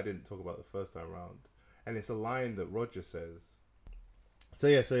that I didn't talk about the first time around, and it's a line that Roger says.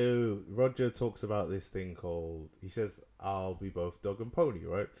 So Roger talks about this thing called, he says, "I'll be both dog and pony,"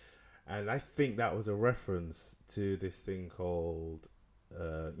 right? And I think that was a reference to this thing called,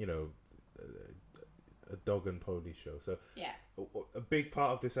 a dog and pony show. So yeah, a big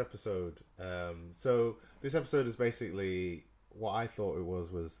part of this episode. So this episode is basically what I thought it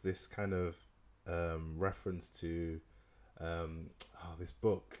was this kind of reference to this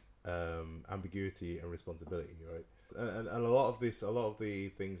book, Ambiguity and Responsibility, right? And a lot of the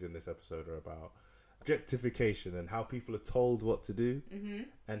things in this episode are about objectification and how people are told what to do,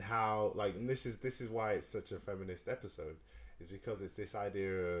 and how and this is why it's such a feminist episode, is because it's this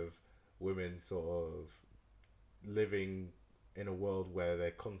idea of women sort of living in a world where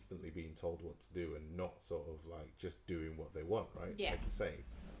they're constantly being told what to do and not sort of like just doing what they want, right? Yeah. Like you say,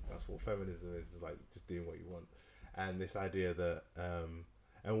 that's what feminism is like, just doing what you want. And this idea that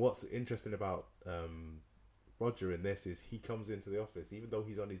and what's interesting about Roger in this is he comes into the office, even though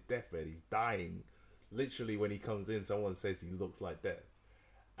he's on his deathbed, he's dying. Literally, when he comes in, someone says he looks like death,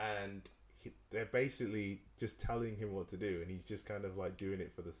 and they're basically just telling him what to do, and he's just kind of like doing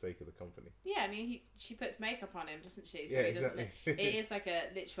it for the sake of the company. Yeah, I mean, she puts makeup on him, doesn't she? So yeah, he doesn't. exactly. It is like a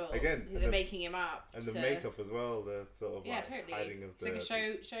literal. Again, they're making him up, and the makeup as well. The sort of totally. hiding of it's like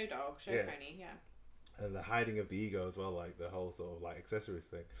a show dog, pony, yeah. And the hiding of the ego as well, like the whole sort of like accessories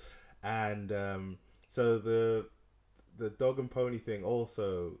thing, and so the dog and pony thing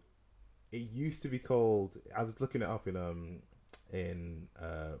also, it used to be called, I was looking it up in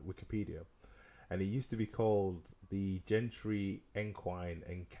Wikipedia, and it used to be called the Gentry Equine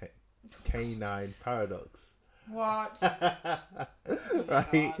and Canine Paradox. What?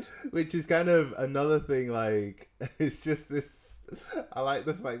 Right? God. Which is kind of another thing, like, it's just this, I like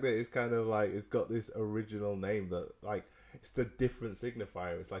the fact that it's kind of like, it's got this original name that, like, it's the different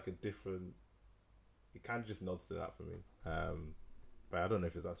signifier. It's like a different, it kind of just nods to that for me. But I don't know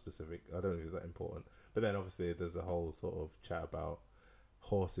if it's that specific. I don't know if it's that important. But then obviously there's a whole sort of chat about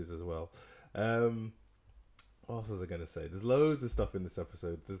horses as well. What else was I going to say? There's loads of stuff in this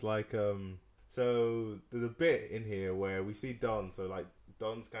episode. There's like, so there's a bit in here where we see Don. So like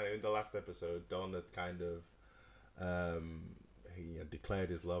Don's kind of, in the last episode, Don had kind of, he had declared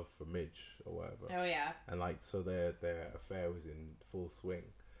his love for Midge or whatever. Oh yeah. And like, so their affair was in full swing.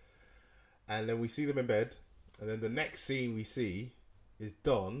 And then we see them in bed. And then the next scene we see is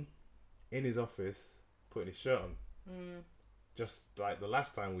Don in his office putting his shirt on. Just like the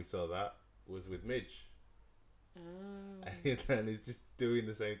last time we saw that was with Midge. Oh. And he's just doing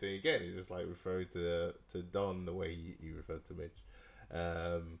the same thing again. He's just like referring to Don the way he referred to Midge.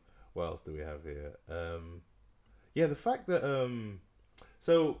 What else do we have here? Yeah, the fact that...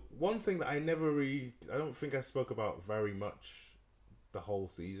 so one thing that I don't think I spoke about very much the whole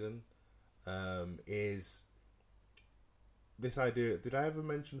season is this idea. Did I ever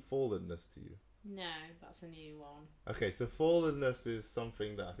mention fallenness to you? No, that's a new one. Okay, so fallenness is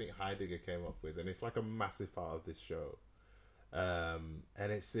something that I think Heidegger came up with, and it's like a massive part of this show. And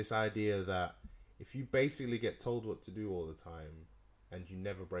it's this idea that if you basically get told what to do all the time and you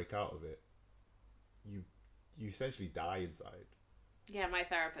never break out of it, you essentially die inside. Yeah, my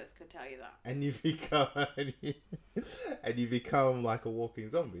therapist could tell you that. And you become and you become like a walking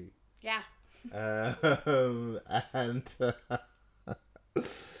zombie. Yeah.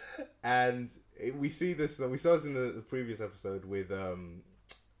 And we see this. We saw this in the previous episode with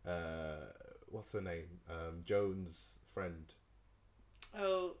what's her name? Joan's friend.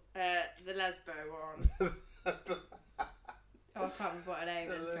 Oh, the lesbo one. Oh, I can't remember what her name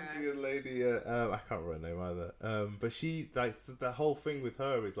is. The lady. I can't remember her name either. But she, like, the whole thing with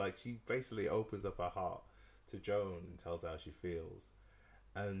her is like she basically opens up her heart to Joan and tells her how she feels,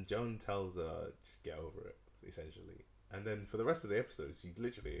 and Joan tells her just get over it, essentially. And then for the rest of the episode, she's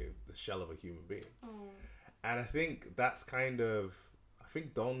literally the shell of a human being. Oh. And I think that's kind of, I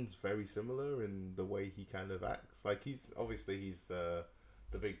think Don's very similar in the way he kind of acts. Like, he's the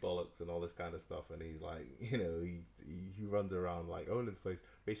big bollocks and all this kind of stuff, and he's like, you know, he runs around like owning the place.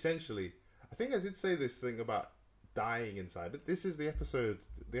 But essentially, I think I did say this thing about dying inside. This is the episode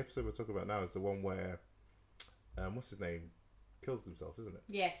we're talking about now is the one where, what's his name? Kills himself, isn't it?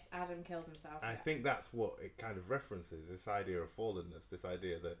 Yes, Adam kills himself. I think that's what it kind of references, this idea of fallenness, this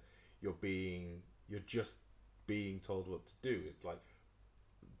idea that you're just being told what to do. It's like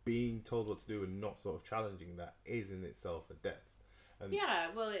being told what to do and not sort of challenging that is in itself a death. And yeah,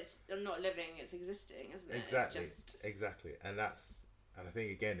 well, it's not living, it's existing, isn't it? Exactly, it's just... exactly. And I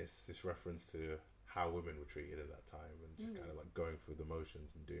think again it's this reference to how women were treated at that time and just kind of like going through the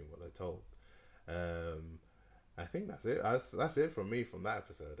motions and doing what they're told. I think that's it. That's it from me from that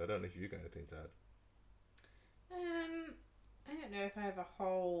episode. I don't know if you got anything to add. I don't know if I have a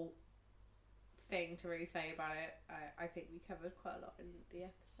whole thing to really say about it. I think we covered quite a lot in the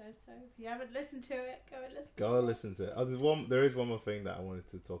episode, so if you haven't listened to it, go and listen to it. Oh, there is one more thing that I wanted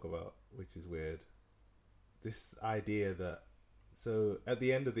to talk about, which is weird. This idea that, so at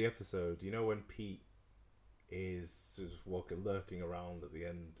the end of the episode, you know, when Pete is just lurking around at the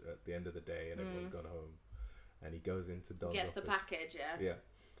end of the day and everyone's gone home, and he goes into Don's Gets office. the package, yeah. Yeah.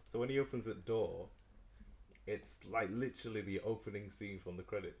 So when he opens the door, it's like literally the opening scene from the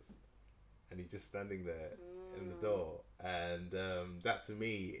credits. And he's just standing there in the door. And that to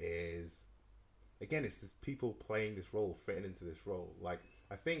me is, again, it's just people playing this role, fitting into this role. Like,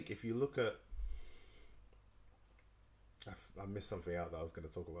 I think if you look at, I missed something out that I was going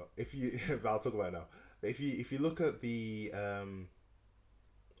to talk about. I'll talk about it now. But if you look at the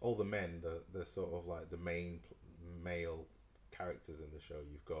all the men, the sort of like the main male characters in the show,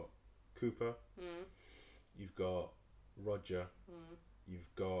 you've got Cooper, you've got Roger,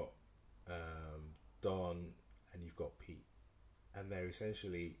 you've got Don, and you've got Pete, and they're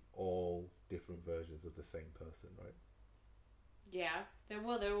essentially all different versions of the same person, right? Yeah, they're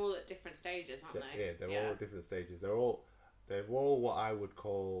all at different stages, aren't they? Yeah, they're all at different stages. They're all what I would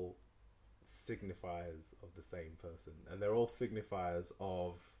call signifiers of the same person, and they're all signifiers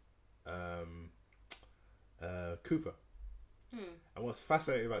of Cooper. And what's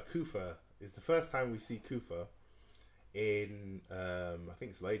fascinating about Cooper is the first time we see Cooper in I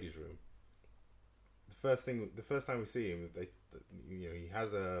think it's Ladies' Room. The first time we see him, he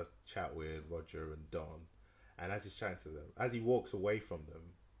has a chat with Roger and Don, and as he's chatting to them, as he walks away from them,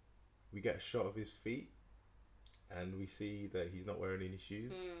 we get a shot of his feet, and we see that he's not wearing any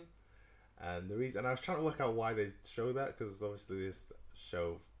shoes. And the reason, and I was trying to work out why they show that, because obviously this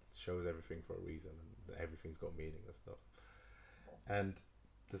show shows everything for a reason, and everything's got meaning and stuff. And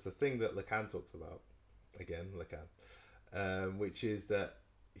there's a thing that Lacan talks about, again, Lacan, which is that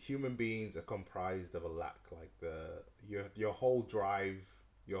human beings are comprised of a lack. Like your whole drive,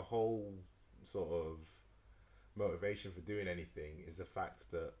 your whole sort of motivation for doing anything is the fact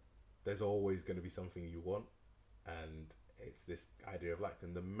that there's always going to be something you want, and it's this idea of lack.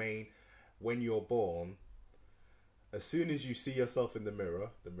 And when you're born, as soon as you see yourself in the mirror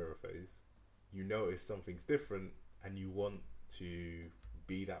phase, you notice something's different, and you want to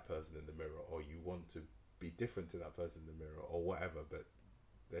be that person in the mirror, or you want to be different to that person in the mirror, or whatever. But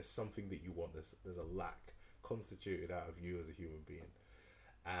there's something that you want. There's a lack constituted out of you as a human being,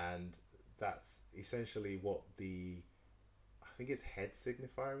 and that's essentially what I think it's head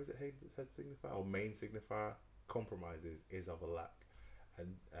signifier. Is it head signifier or main signifier? Compromises is of a lack,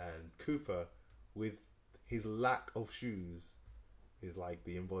 and Cooper, with his lack of shoes, is like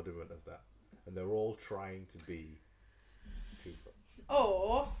the embodiment of that, and they're all trying to be Cooper.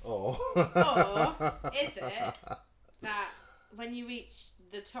 Or is it that when you reach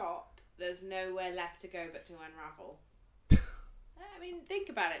the top, there's nowhere left to go but to unravel? I mean, think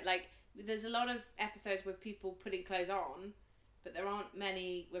about it. Like, there's a lot of episodes with people putting clothes on, but there aren't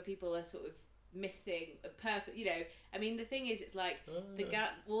many where people are sort of missing a purpose. You know, I mean, the thing is, it's like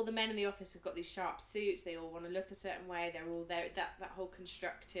all the men in the office have got these sharp suits. They all want to look a certain way. They're all there. That whole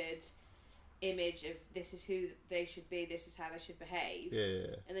constructed image of this is who they should be. This is how they should behave.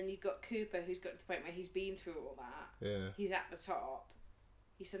 Yeah. And then you've got Cooper, who's got to the point where he's been through all that. Yeah. He's at the top.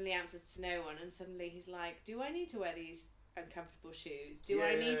 He suddenly answers to no one, and suddenly he's like, "Do I need to wear these uncomfortable shoes? Do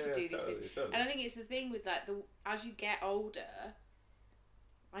I need to do these things?" Totally. And I think it's the thing with like as you get older,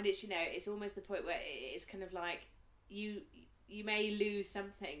 and it's, you know, it's almost the point where it's kind of like you may lose some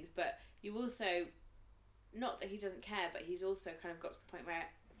things, but you also, not that he doesn't care, but he's also kind of got to the point where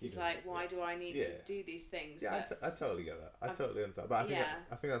he's like, why do I need to do these things? Yeah, I totally get that. I totally understand. But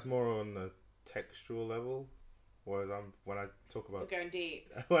I think that's more on a textual level. Whereas when I talk about... We're going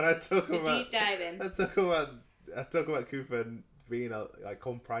deep. When I talk We're about... deep diving. I talk about Cooper being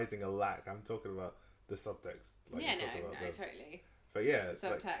comprising a lack. I'm talking about the subtext. Like, totally. But yeah,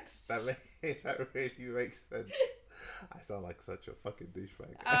 subtext. That really makes sense. I sound like such a fucking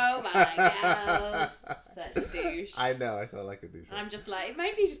douchebag. Oh my god, such a douche. I know, I sound like a douchebag. I'm just like,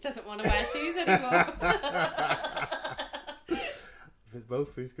 maybe he just doesn't want to wear shoes anymore. But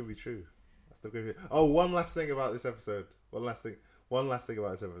both things can be true. Oh, one last thing about this episode. One last thing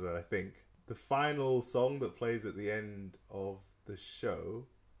about this episode. I think the final song that plays at the end of the show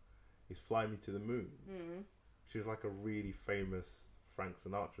is "Fly Me to the Moon," which is like a really famous Frank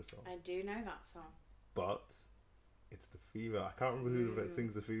Sinatra song. I do know that song, but it's the female. I can't remember who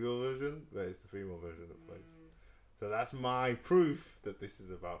sings the female version, but it's the female version that plays. So that's my proof that this is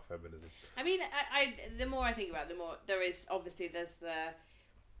about feminism. I mean, I the more I think about it, the more there is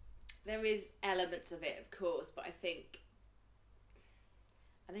there is elements of it, of course, but I think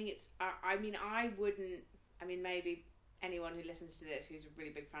it's. I mean, maybe anyone who listens to this who's a really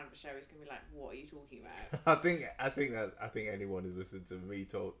big fan of the show is going to be like, "What are you talking about?" I think anyone who's listened to me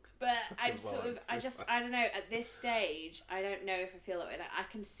talk. But I'm sort of. I don't know. At this stage, I don't know if I feel that way. Like, I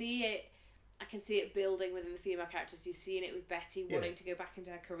can see it building within the female characters. You've seen it with Betty wanting to go back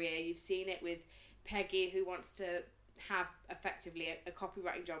into her career. You've seen it with Peggy, who wants to have effectively a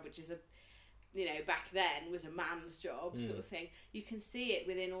copywriting job, which is back then was a man's job sort of thing. You can see it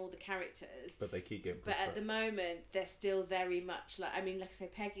within all the characters, but they keep getting pushed back. At the moment they're still very much like, I mean, like I say,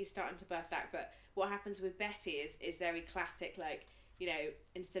 Peggy's starting to burst out, but what happens with Betty is very classic. Like, you know,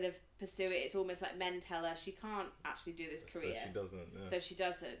 instead of pursue it, it's almost like men tell her she can't actually do this career. So she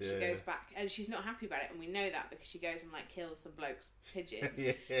doesn't. She goes back, and she's not happy about it, and we know that because she goes and like kills some bloke's pigeons.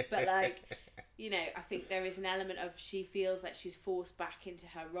 But like, you know, I think there is an element of she feels like she's forced back into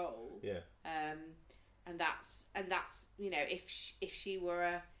her role. And that's you know, if she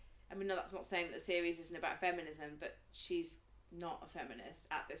were I mean, no, that's not saying that the series isn't about feminism, but she's not a feminist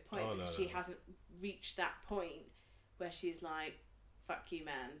at this point. She hasn't reached that point where she's like, fuck you,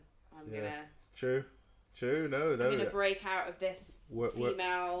 man. I'm gonna... True. No. I'm gonna break out of this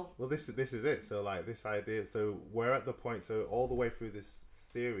female... Well, this is it. So, like, this idea... So, we're at the point... So, all the way through this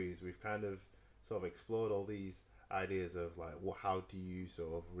series, we've kind of sort of explored all these ideas of, like, how do you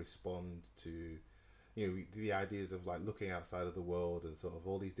sort of respond to... You know, the ideas of, like, looking outside of the world and sort of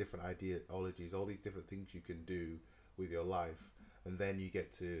all these different ideologies, all these different things you can do with your life. And then you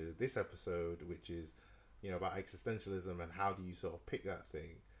get to this episode, which is... you know, about existentialism and how do you sort of pick that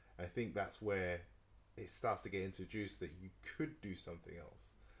thing. And I think that's where it starts to get introduced that you could do something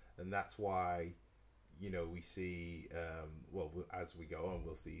else. And that's why, you know, we see, as we go on,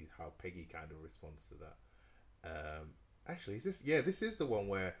 we'll see how Peggy kind of responds to that. Actually, this is the one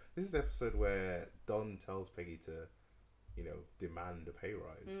where, this is the episode where Don tells Peggy to, you know, demand a pay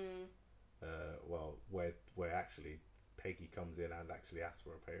rise. Where actually Peggy comes in and actually asks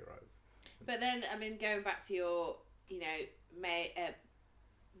for a pay rise. But then, I mean, going back to your, you know,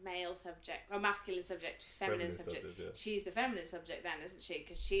 male subject, or masculine subject, feminine subject. She's the feminine subject then, isn't she?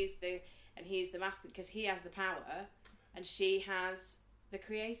 Because he's the masculine, because he has the power and she has the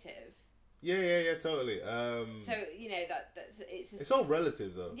creative. Yeah, totally. So, you know, it's all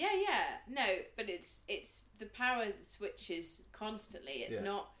relative though. Yeah. No, but it's the power switches constantly.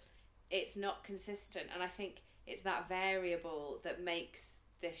 It's not consistent, and I think it's that variable that makes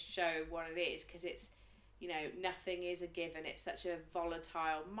this show what it is, because it's, you know, nothing is a given. It's such a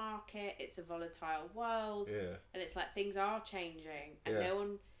volatile market, it's a volatile world, and it's like things are changing and no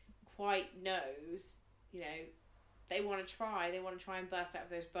one quite knows, you know. They want to try and burst out of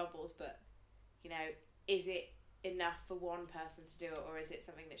those bubbles, but, you know, is it enough for one person to do it, or is it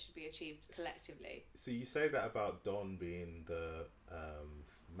something that should be achieved collectively? So you say that about Don being the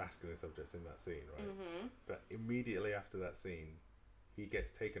masculine subject in that scene, right? Mm-hmm. But immediately after that scene, he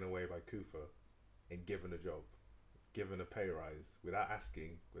gets taken away by Cooper and given a job, given a pay rise, without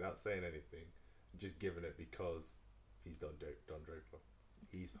asking, without saying anything. just given it because he's Don Draper.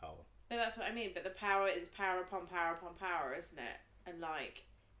 He's power. But that's what I mean. But the power is power upon power upon power, isn't it? And like,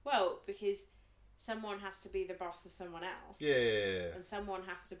 well, because someone has to be the boss of someone else. Yeah. And someone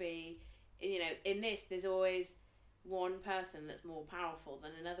has to be, you know, in this, there's always one person that's more powerful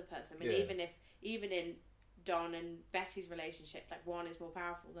than another person. I mean, even in Don and Betty's relationship, like one is more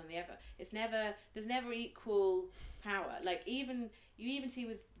powerful than the other. There's never equal power. Like you even see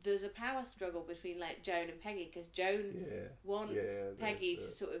there's a power struggle between like Joan and Peggy, because Joan wants Peggy to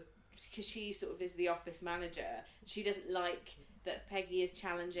sort of, because she sort of is the office manager. She doesn't like that Peggy is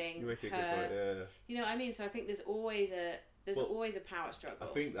challenging You make a her. good point, yeah. You know what I mean? So I think there's always a power struggle.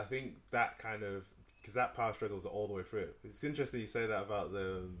 I think that kind of, because that power struggles all the way through it. It's interesting you say that about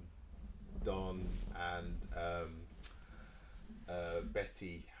the Don and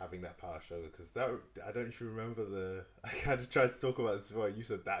Betty having that power struggle, because that, I don't know if you remember I kind of tried to talk about this before. You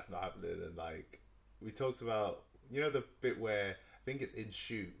said that's not happening, and like we talked about, you know, the bit where I think it's in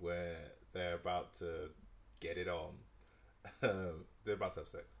Shoot where they're about to get it on. They're about to have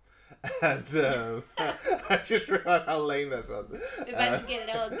sex. And I just realized how lame that sounds. They're about to get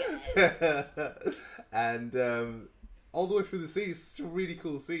it on. And all the way through the scene, it's a really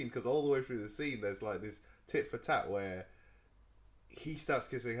cool scene, because all the way through the scene, there's like this tit for tat where he starts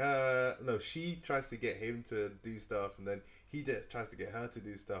kissing her. No, she tries to get him to do stuff, and then he tries to get her to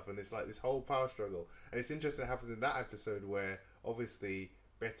do stuff, and it's like this whole power struggle. And it's interesting, it happens in that episode where obviously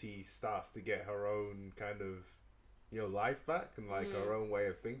Betty starts to get her own kind of, you know, life back, and like her own way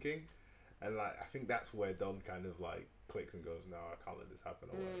of thinking, and like I think that's where Don kind of like clicks and goes, no, I can't let this happen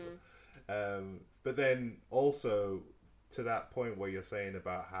or whatever. But then also to that point where you're saying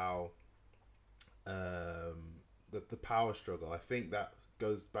about how the power struggle, I think that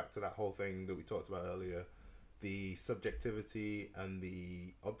goes back to that whole thing that we talked about earlier, the subjectivity and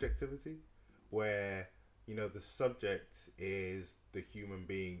the objectivity, where, you know, the subject is the human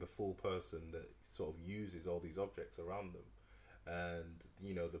being, the full person that sort of uses all these objects around them. And,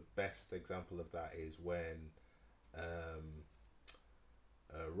 you know, the best example of that is when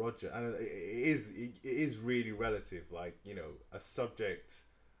Roger, and it is really relative, like, you know, a subject,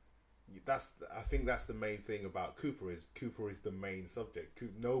 I think that's the main thing about Cooper is the main subject.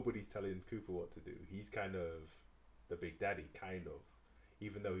 Nobody's telling Cooper what to do. He's kind of the big daddy, kind of,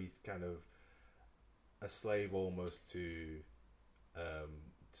 even though he's kind of a slave almost to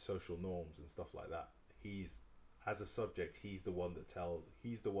social norms and stuff like that. He's, as a subject, he's the one that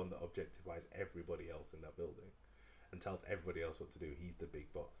objectifies everybody else in that building and tells everybody else what to do. He's the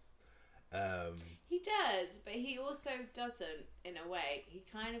big boss. He does, but he also doesn't, in a way. He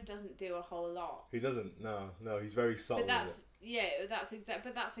kind of doesn't do a whole lot. He doesn't. No, he's very subtle. But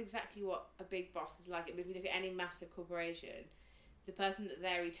that's exactly what a big boss is like. If you look at any massive corporation, the person at the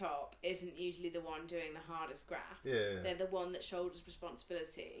very top isn't usually the one doing the hardest graft. Yeah. They're the one that shoulders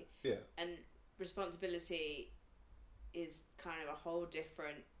responsibility. Yeah. And responsibility is kind of a whole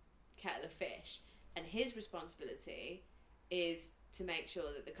different kettle of fish. And his responsibility is to make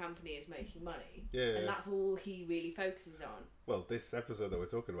sure that the company is making money. Yeah. And that's all he really focuses on. Well, this episode that we're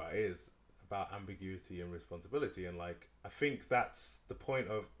talking about is about ambiguity and responsibility. And, like, I think that's the point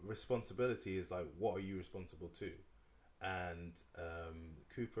of responsibility is, like, what are you responsible to? And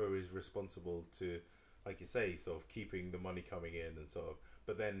Cooper is responsible to, like you say, sort of keeping the money coming in and sort of...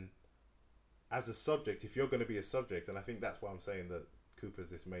 But then, as a subject, if you're going to be a subject, and I think that's why I'm saying that Cooper's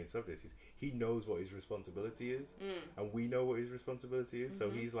this main subject, is he knows what his responsibility is, and we know what his responsibility is. So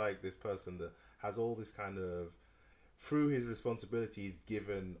he's like this person that has all this kind of, through his responsibilities,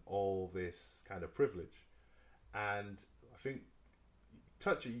 given all this kind of privilege. And I think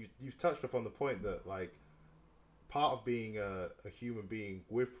you've touched upon the point that, like, part of being a human being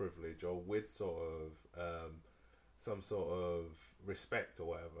with privilege or with sort of some sort of respect or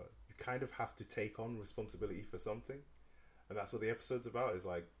whatever, you kind of have to take on responsibility for something. And that's what the episode's about, is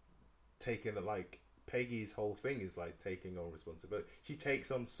like taking, like, Peggy's whole thing is like taking on responsibility. She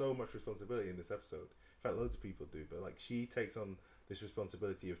takes on so much responsibility in this episode. In fact, loads of people do, but like she takes on this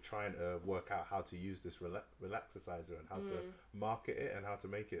responsibility of trying to work out how to use this relaxerciser and how to market it and how to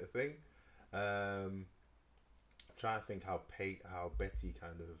make it a thing. I'm trying to think how Betty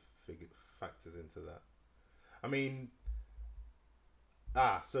kind of factors into that. I mean,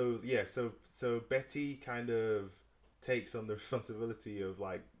 so Betty kind of takes on the responsibility of,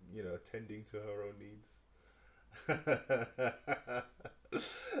 like, you know, attending to her own needs.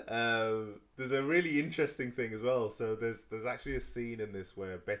 There's a really interesting thing as well. So there's actually a scene in this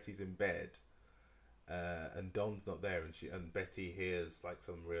where Betty's in bed, and Don's not there, and Betty hears like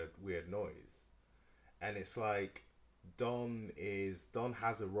some weird noise, and it's like Don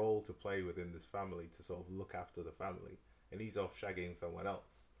has a role to play within this family to sort of look after the family, and he's off shagging someone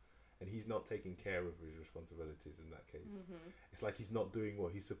else, and he's not taking care of his responsibilities in that case. It's like he's not doing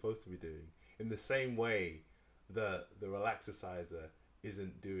what he's supposed to be doing. In the same way that the relaxerciser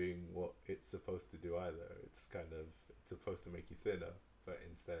isn't doing what it's supposed to do either. It's supposed to make you thinner, but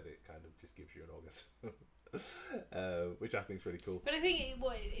instead it kind of just gives you an orgasm. Which I think is really cool. But I think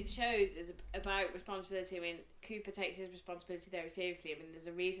what it shows is about responsibility. I mean, Cooper takes his responsibility very seriously. I mean, there's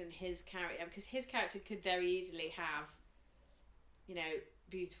a reason his character, because his character could very easily have, you know,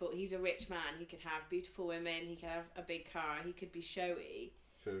 beautiful. He's a rich man. He could have beautiful women. He could have a big car. He could be showy.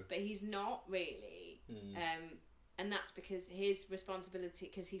 True. But he's not really. And that's because his responsibility,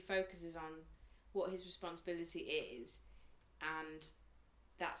 because he focuses on what his responsibility is, and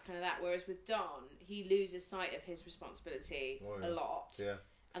that's kind of that. Whereas with Don, he loses sight of his responsibility a lot,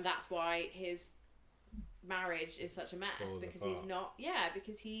 and that's why his marriage is such a mess. Because he's not,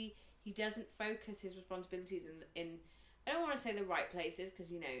 because he doesn't focus his responsibilities in I don't want to say the right places,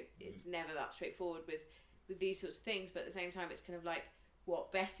 because you know it's never that straightforward with these sorts of things. But at the same time, it's kind of like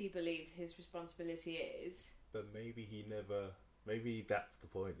what Betty believes his responsibility is. But maybe that's the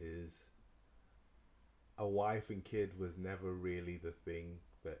point, is a wife and kid was never really the thing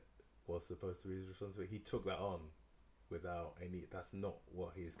that was supposed to be his responsibility. He took that on without any, that's not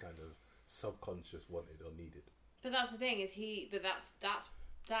what his kind of subconscious wanted or needed. But that's the thing,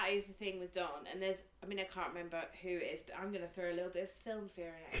 that is the thing with Don. And there's, I mean, I can't remember who it is, but I'm going to throw a little bit of film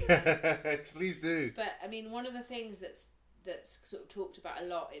theory at you. Please do. But I mean, one of the things that's sort of talked about a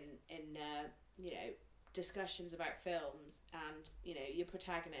lot in you know, discussions about films, and you know, your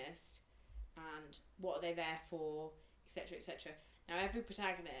protagonist and what are they there for, etc., etc. Now every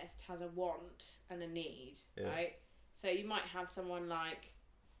protagonist has a want and a need, right? So you might have someone like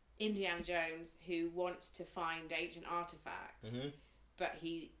Indiana Jones who wants to find ancient artifacts, but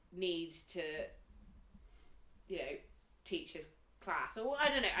he needs to, you know, teach his class, or I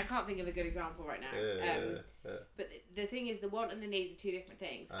don't know, I can't think of a good example right now. But the thing is, the want and the need are two different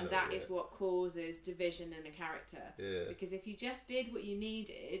things, and that is what causes division in a character. Because if you just did what you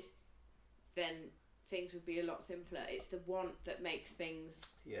needed, then things would be a lot simpler. It's the want that makes things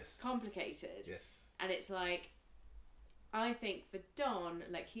complicated. And it's like, I think for Don,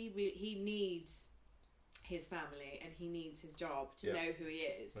 like he needs his family and he needs his job to know who he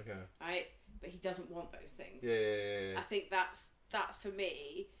is, right? But he doesn't want those things. I think that's for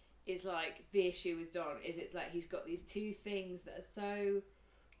me is like the issue with Don, is it's like he's got these two things that are so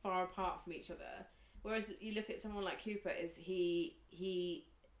far apart from each other. Whereas you look at someone like Cooper, is he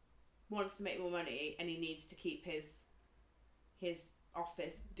wants to make more money and he needs to keep his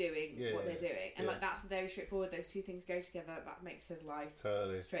office doing what they're doing, and like that's very straightforward. Those two things go together. That makes his life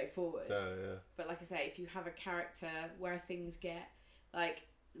straightforward. But like I say, if you have a character where things get like,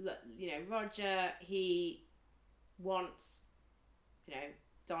 you know, Roger, he wants, you know,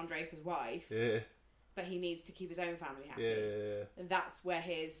 Don Draper's wife, but he needs to keep his own family happy, and that's where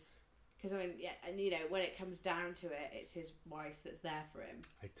his, because I mean, and you know, when it comes down to it, it's his wife that's there for him.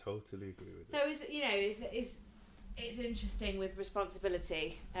 I totally agree with so it. So you know, it's interesting with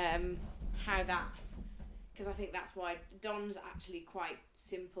responsibility, how that, because I think that's why Don's actually quite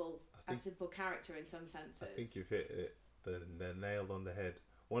simple, a simple character in some senses. I think you've hit the nail on the head.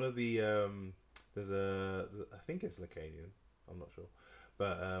 One of the there's I think it's Lacanian, I'm not sure,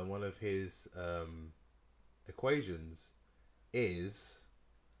 but one of his equations is,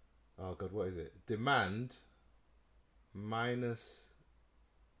 oh god, what is it? Demand minus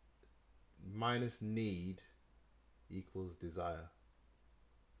need equals desire,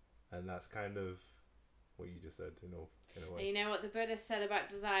 and that's kind of what you just said, in a way. And you know what the Buddhists said about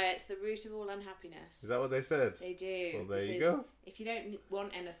desire? It's the root of all unhappiness. Is that what they said? They do. Well, there you go. If you don't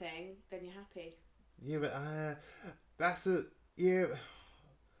want anything, then you're happy. Yeah, but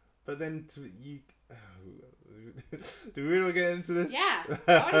but then do we really get into this? Yeah,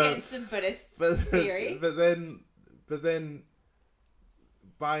 I want to get into the Buddhist theory. But then,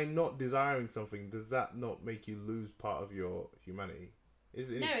 by not desiring something, does that not make you lose part of your humanity?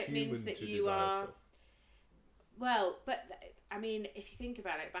 It means that you are. Stuff? Well, but I mean, if you think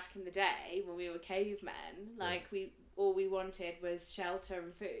about it, back in the day when we were cavemen, like all we wanted was shelter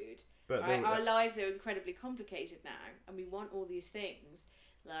and food. But right? Our lives are incredibly complicated now, and we want all these things.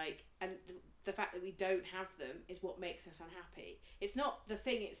 Like, and the fact that we don't have them is what makes us unhappy. It's not the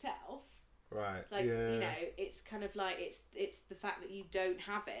thing itself. Right. Like, you know, it's kind of like it's the fact that you don't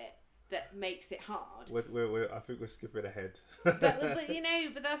have it that makes it hard. I think we're skipping ahead. but you know,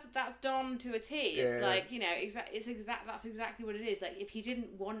 but that's Don to a T. It's like, you know, that's exactly what it is. Like, if he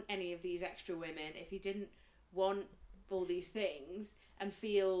didn't want any of these extra women, if he didn't want all these things and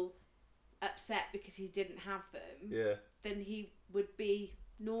feel upset because he didn't have them, then he would be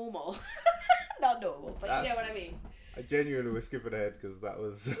normal. Not normal, but you know what I mean. I genuinely was skipping ahead because that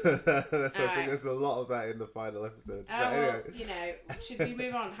was. I think there's a lot of that in the final episode. Oh, but anyway. you know, should we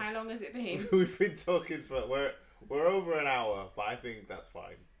move on? How long has it been? We've been talking for we're over an hour, but I think that's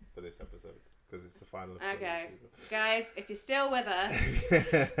fine for this episode because it's the final episode. Okay, guys, if you're still with us,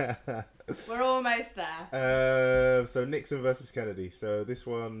 we're almost there. So Nixon versus Kennedy. So this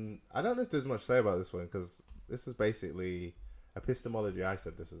one, I don't know if there's much to say about this one because this is basically epistemology. I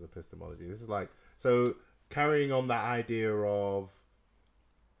said this was epistemology. This is like so. Carrying on that idea of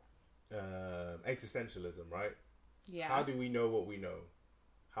existentialism, right? Yeah. How do we know what we know?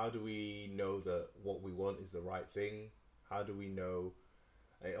 How do we know that what we want is the right thing? How do we know?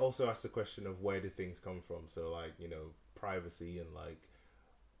 It also asks the question of where do things come from? So, like, you know, privacy and like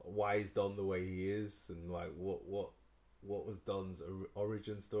why is Don the way he is, and like what was Don's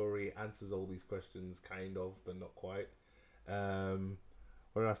origin story? Answers all these questions, kind of, but not quite.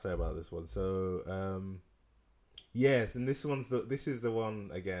 What did I say about this one? So. Yes, and this is the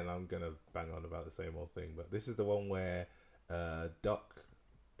one again. I'm gonna bang on about the same old thing, but this is the one where Duck,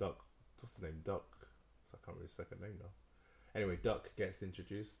 what's his name? Duck. I can't remember his second name now. Anyway, Duck gets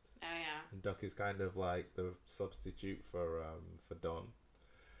introduced. Oh yeah. And Duck is kind of like the substitute for Don.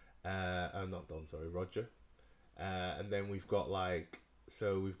 Not Don, sorry, Roger. And then we've got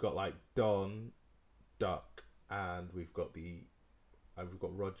Don, Duck, and we've got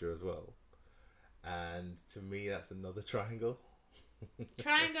Roger as well. And to me, that's another triangle.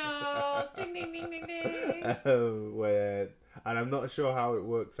 Triangle! Ding, ding, ding, ding, ding. And I'm not sure how it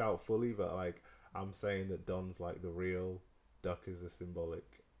works out fully, but like I'm saying that Don's like the real, Duck is the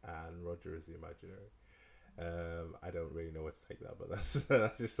symbolic, and Roger is the imaginary. I don't really know where to take that, but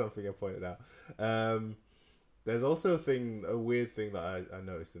that's just something I pointed out. There's also a weird thing that I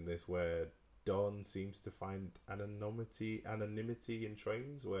noticed in this where Don seems to find anonymity in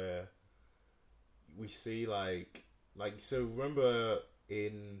trains where we see like so remember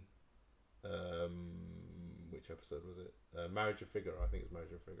in which episode was it? Marriage of Figaro, I think it's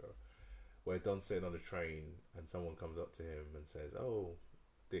Marriage of Figaro, where Don's sitting on a train and someone comes up to him and says, "Oh,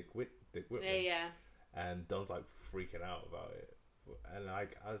 Dick Whitman." Yeah. And Don's like freaking out about it, and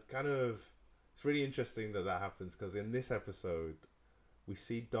like it's really interesting that happens because in this episode we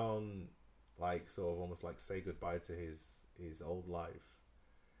see Don like sort of almost like say goodbye to his old life.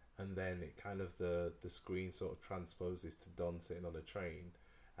 And then it kind of the screen sort of transposes to Don sitting on a train,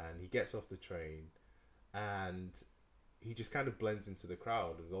 and he gets off the train, and he just kind of blends into the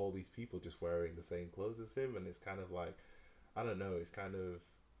crowd with all these people just wearing the same clothes as him, and it's kind of like, I don't know, it's kind of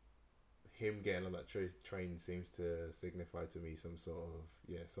him getting on that train seems to signify to me some sort of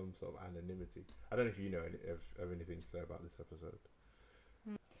anonymity. I don't know if you know have anything to say about this episode.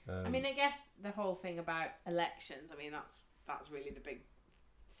 I mean, I guess the whole thing about elections. I mean, that's really the big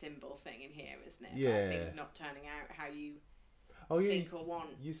symbol thing in here, isn't it? Yeah. About things not turning out how you think or want.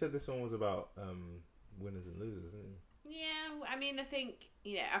 You said this one was about winners and losers, isn't it? Yeah, I mean, I think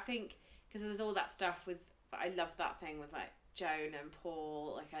because there's all that stuff with. I love that thing with like Joan and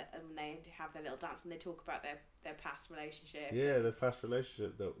Paul, like, and they have their little dance and they talk about their past relationship. Yeah, the past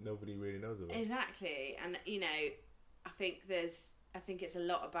relationship that nobody really knows about. Exactly, and you know, I think it's a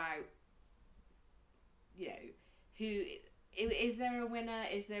lot about, you know, who. Is there a winner?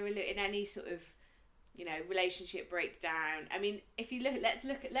 Is there in any sort of, you know, relationship breakdown? I mean, if you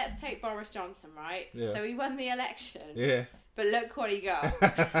let's take Boris Johnson, right? Yeah. So he won the election. Yeah. But look what he got.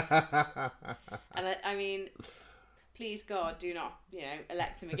 And I mean, please God, do not, you know,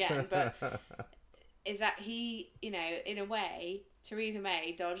 elect him again. But is that he, you know, in a way, Theresa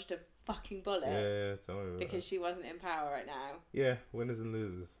May dodged a fucking bullet. Yeah, tell me about because she wasn't in power right now. Yeah, winners and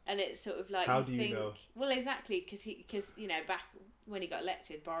losers. And it's sort of like, how do you know? Well, exactly, because you know, back when he got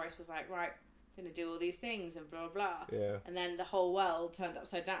elected, Boris was like, right, I'm going to do all these things and blah blah. Yeah. And then the whole world turned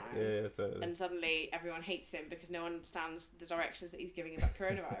upside down. Yeah, totally. And suddenly everyone hates him because no one understands the directions that he's giving about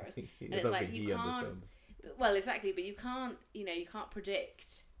coronavirus. And it's like you can't. Understands. Well, exactly, but you can't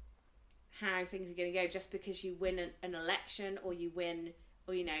predict how things are going to go just because you win an election or you win.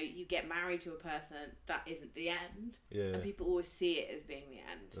 Or, you know, you get married to a person, that isn't the end. Yeah. And people always see it as being the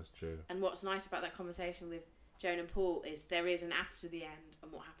end. That's true. And what's nice about that conversation with Joan and Paul is there is an after the end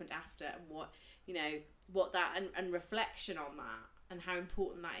and what happened after and what, you know, what that and reflection on that and how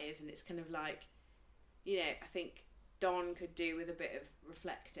important that is. And it's kind of like, you know, I think Don could do with a bit of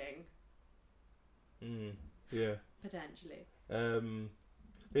reflecting. Yeah. Potentially.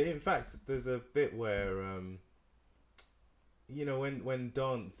 In fact, there's a bit where... you know, when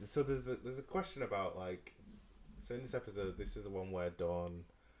Don, so there's a question about like, So in this episode, this is the one where Dawn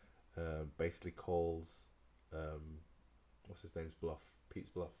basically calls what's his name's bluff,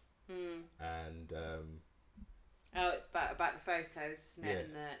 Pete's bluff, and it's about the photos, isn't it?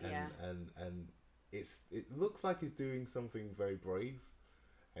 And it looks like he's doing something very brave,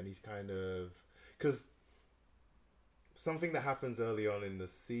 and he's kind of, because something that happens early on in the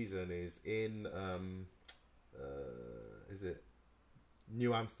season is in is it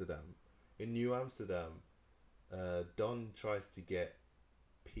New Amsterdam? In New Amsterdam, Don tries to get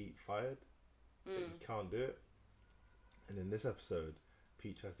Pete fired, but he can't do it. And in this episode,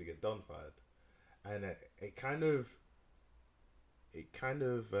 Pete tries to get Don fired, and it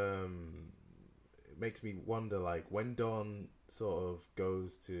makes me wonder, like, when Don sort of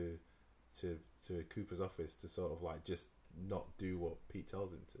goes to Cooper's office to sort of like just not do what Pete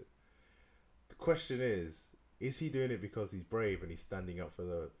tells him to. The question is he doing it because he's brave and he's standing up for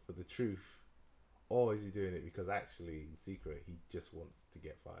the truth, or is he doing it because actually in secret he just wants to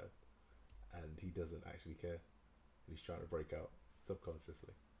get fired and he doesn't actually care and he's trying to break out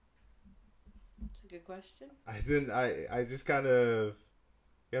subconsciously? It's a good question. I just kind of,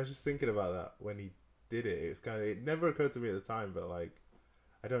 I was just thinking about that when he did it. It never occurred to me at the time, but like,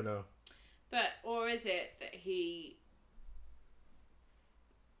 I don't know. But, or is it that he...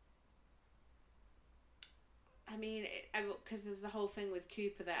 I mean, because there's the whole thing with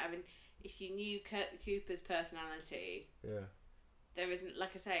Cooper that, I mean, if you knew Cooper's personality... Yeah. There isn't,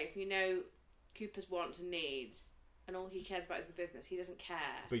 like I say, if you know Cooper's wants and needs, and all he cares about is the business, he doesn't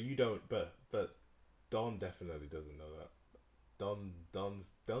care. But you don't, but Don definitely doesn't know that.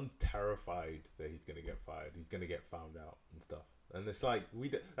 Don's terrified that he's going to get fired. He's going to get found out and stuff. And it's like,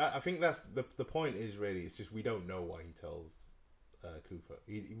 I think that's the point is really, it's just we don't know why he tells Cooper.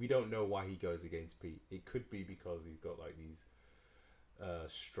 We don't know why he goes against Pete. It could be because he's got like these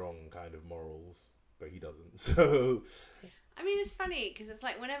strong kind of morals, but he doesn't. So, I mean, it's funny because it's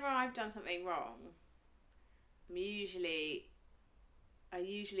like whenever I've done something wrong, I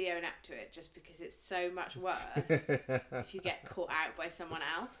usually own up to it just because it's so much worse if you get caught out by someone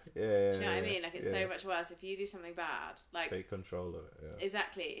else. Yeah, do you know what I mean? Like, it's so much worse if you do something bad. Like, take control of it. Yeah.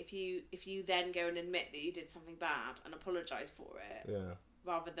 Exactly. If you then go and admit that you did something bad and apologise for it,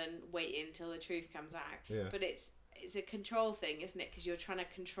 rather than waiting until the truth comes out. Yeah. But it's a control thing, isn't it? Because you're trying to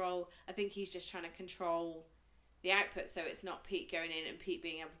control. I think he's just trying to control the output, so it's not Pete going in and Pete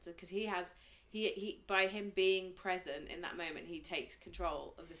being able to, because he by him being present in that moment, he takes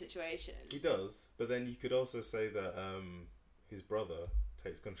control of the situation. He does, but then you could also say that his brother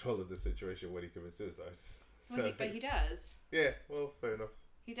takes control of the situation when he commits suicide. Well, but he does. Yeah, well, fair enough.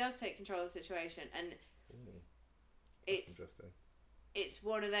 He does take control of the situation, and that's interesting. It's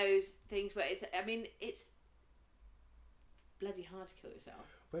one of those things where it's bloody hard to kill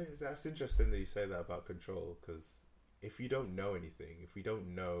yourself. Well, that's interesting that you say that about control, because if you don't know anything, if we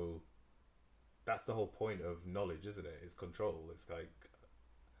don't know, that's the whole point of knowledge, isn't it? It's control. It's like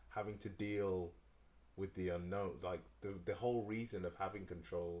having to deal with the unknown. Like the whole reason of having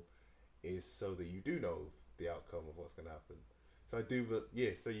control is so that you do know the outcome of what's going to happen. So I do, but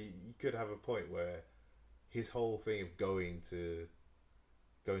yeah, so you could have a point where his whole thing of going to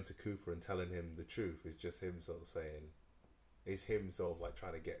Cooper and telling him the truth is just him sort of saying, is him sort of like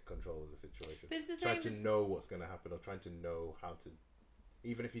trying to get control of the situation. But it's the trying same to know what's going to happen, or trying to know how to,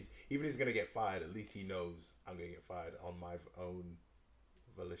 even if he's going to get fired, at least he knows I'm going to get fired on my own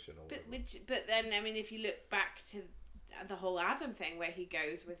volition. Or but then, I mean, if you look back to the whole Adam thing where he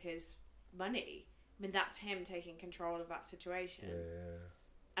goes with his money, I mean, that's him taking control of that situation. Yeah.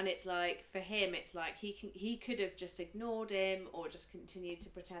 And it's like, for him, it's like he could have just ignored him or just continued to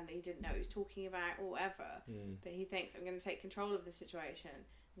pretend that he didn't know what he was talking about or whatever. But he thinks, I'm going to take control of the situation.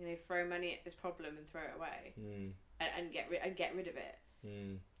 I'm going to throw money at this problem and throw it away and get rid of it.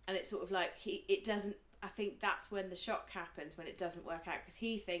 And it's sort of like it doesn't. I think that's when the shock happens, when it doesn't work out, because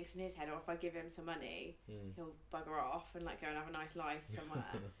he thinks in his head, if I give him some money, he'll bugger off and like go and have a nice life somewhere.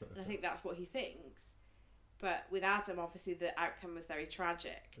 And I think that's what he thinks. But with Adam, obviously, the outcome was very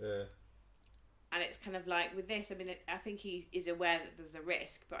tragic. Yeah. And it's kind of like, with this, I mean, I think he is aware that there's a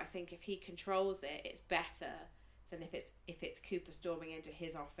risk, but I think if he controls it, it's better than if it's Cooper storming into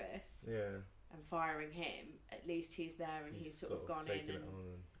his office and firing him. At least he's there and he's sort of gone in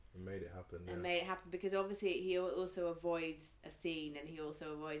and made it happen. And made it happen, because obviously he also avoids a scene, and he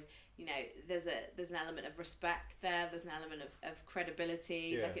also avoids, there's an element of respect there, there's an element of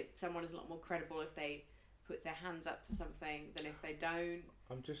credibility. Yeah. Like someone is a lot more credible if they put their hands up to something than if they don't.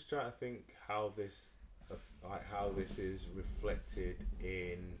 I'm just trying to think how this is reflected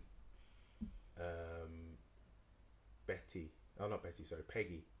in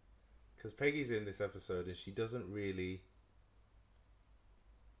Peggy, because Peggy's in this episode and she doesn't really.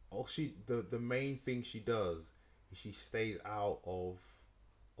 The main thing she does is she stays out of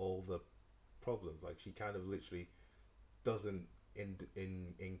all the problems. Like, she kind of literally doesn't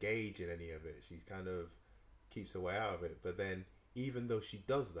engage in any of it. She kind of keeps her way out of it. But then, even though she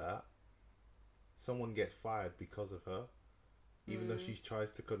does that, someone gets fired because of her. Even though she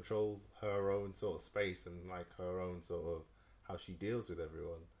tries to control her own sort of space and like her own sort of how she deals with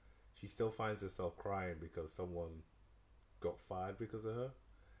everyone, she still finds herself crying because someone got fired because of her.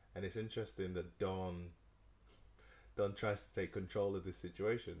 And it's interesting that Don tries to take control of this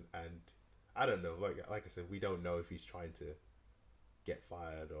situation, and I don't know, like I said, we don't know if he's trying to get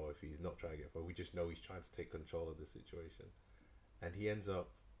fired or if he's not trying to get fired. We just know he's trying to take control of the situation, and he ends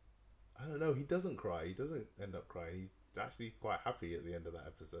up, I don't know, he doesn't cry. He doesn't end up crying. He's actually quite happy at the end of that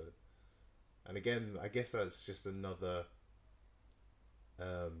episode. And again, I guess that's just another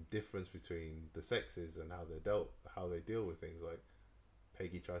difference between the sexes and how they deal with things. Like,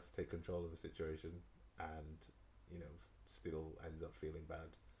 Peggy tries to take control of the situation and, you know, still ends up feeling bad.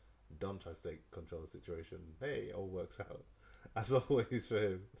 Don tries to take control of the situation. Hey, it all works out, as always for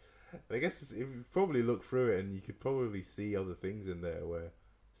him. And I guess if you probably look through it, and you could probably see other things in there where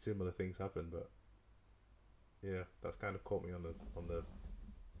similar things happen. But yeah, that's kind of caught me on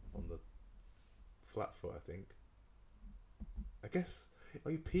the flat foot, I think. I guess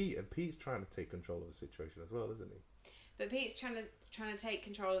Pete's trying to take control of the situation as well, isn't he? But Pete's trying to take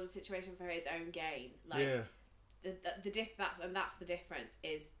control of the situation for his own gain. Like, yeah. That's the difference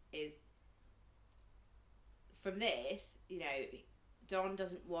is from this, you know, Don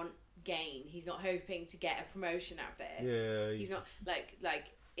doesn't want gain. He's not hoping to get a promotion out of this. Yeah. He's not like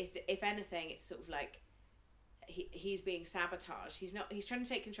it's, if anything, it's sort of like he's being sabotaged. He's trying to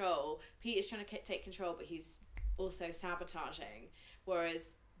take control. Pete is trying to take control, but he's also sabotaging.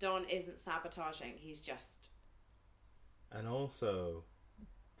 Whereas Don isn't sabotaging. He's just. And also,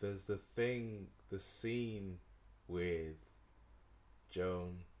 there's the scene with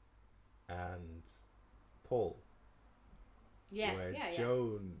Joan and Paul. Yes, where yeah.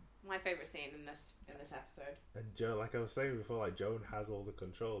 Joan, my favourite scene in this episode. And Joan, like I was saying before, like Joan has all the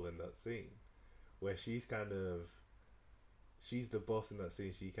control in that scene, where she's the boss in that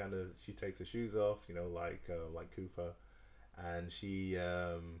scene. She takes her shoes off, you know, like Cooper, and she's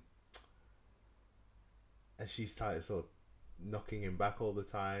sort of knocking him back all the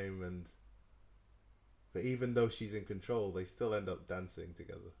time, but even though she's in control, they still end up dancing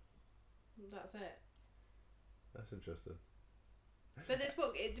together. That's it. That's interesting. But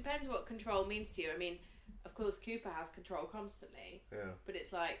it depends what control means to you. I mean, of course, Cooper has control constantly. Yeah. But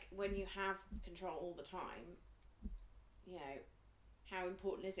it's like, when you have control all the time, you know, how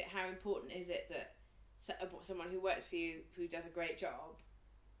important is it? How important is it that someone who works for you, who does a great job,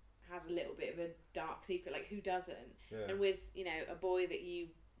 has a little bit of a dark secret? Like, who doesn't? Yeah. And with, you know, a boy that you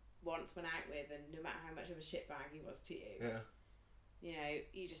once went out with, and no matter how much of a shitbag he was to you, yeah, you know,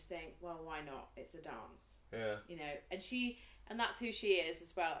 you just think, well, why not? It's a dance. Yeah. You know, and that's who she is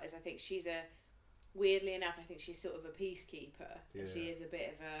as well. Is I think she's weirdly enough, I think she's sort of a peacekeeper. Yeah. And she is a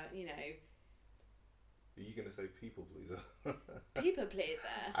bit of a, you know. Are you gonna say people pleaser? People pleaser.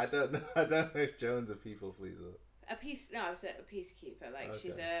 I don't know. I don't know if Joan's a people pleaser. I said a peacekeeper. Like,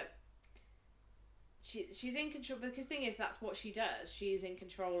 okay. She's in control, because the thing is, that's what she does. She's in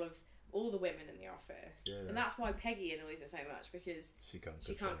control of all the women in the office, and that's why Peggy annoys her so much, because she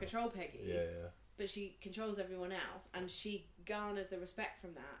can't control Peggy. Yeah. But she controls everyone else, and she garners the respect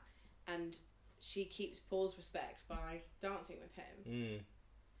from that, and she keeps Paul's respect by dancing with him.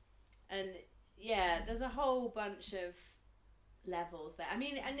 And yeah, there's a whole bunch of levels there. I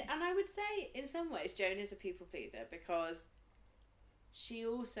mean, and I would say in some ways Joan is a people pleaser, because she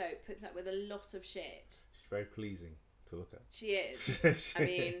also puts up with a lot of shit. She's very pleasing to look at. She is. I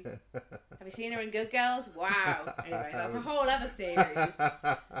mean, have you seen her in Good Girls? Wow. Anyway, that's a whole other series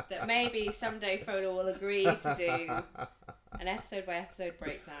that maybe someday Frodo will agree to do an episode by episode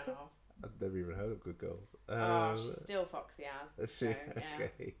breakdown of. I've never even heard of Good Girls. She's still foxy as. So, yeah.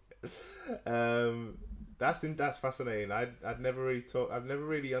 Okay. That's fascinating. I've never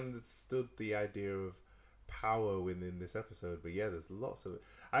really understood the idea of power within this episode, but yeah, there's lots of it.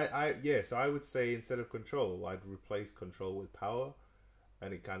 So I would say, instead of control, I'd replace control with power,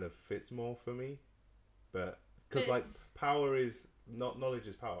 and it kind of fits more for me. But because like power is not, knowledge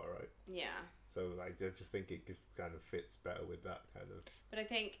is power, right? Yeah. So like, I just think it just kind of fits better with that kind of. But I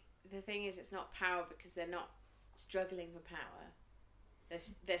think the thing is, it's not power because they're not struggling for power.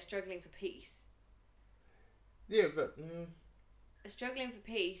 They're struggling for peace. Yeah, but they're struggling for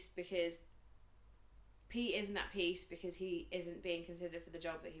peace because Pete isn't at peace because he isn't being considered for the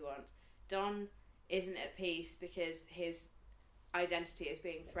job that he wants. Don isn't at peace because his identity is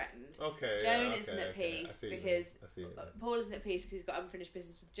being threatened. Okay. Joan isn't at peace because I see it. Paul isn't at peace because he's got unfinished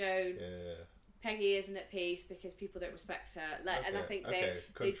business with Joan. Yeah. Peggy isn't at peace because people don't respect her. And I think they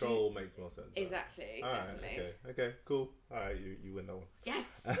control makes more sense. Exactly, All definitely. Right, okay, cool. All right, you win that one.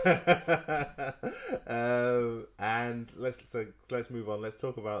 Yes. And let's move on. Let's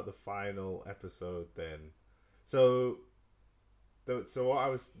talk about the final episode then. So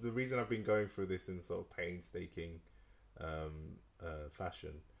the reason I've been going through this in sort of painstaking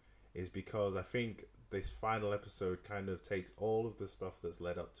fashion is because I think this final episode kind of takes all of the stuff that's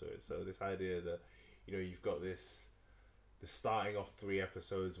led up to it. So this idea that, you know, you've got the starting off 3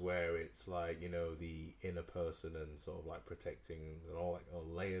 episodes where it's like, you know, the inner person and sort of like protecting and all that, or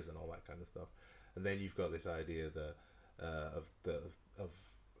layers and all that kind of stuff. And then you've got this idea that of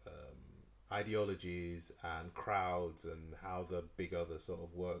ideologies and crowds and how the big other sort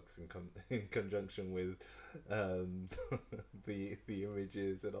of works in conjunction with the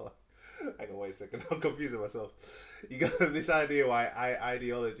images and all. Hang on, wait a second. I'm confusing myself. You got this idea why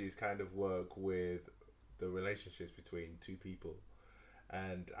ideologies kind of work with the relationships between 2 people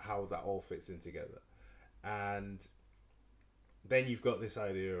and how that all fits in together. And then you've got this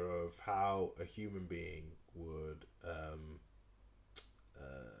idea of how a human being would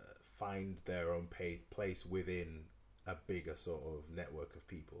find their own place within a bigger sort of network of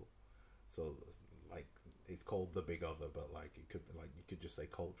people. So like it's called the big other, but like it could, like you could just say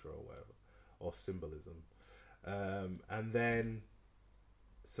culture or whatever, or symbolism, and then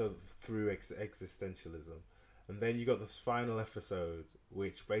so through existentialism, and then you got this final episode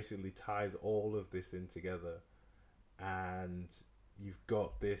which basically ties all of this in together, and you've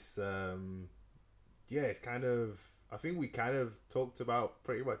got this it's kind of, I think we kind of talked about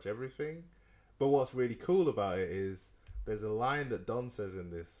pretty much everything, but what's really cool about it is there's a line that Don says in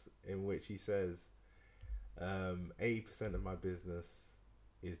this in which he says 80% of my business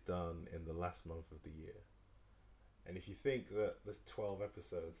is done in the last month of the year. And if you think that there's 12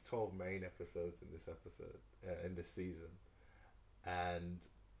 main episodes in this episode, in this season, and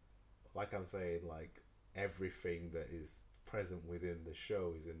like I'm saying, like everything that is present within the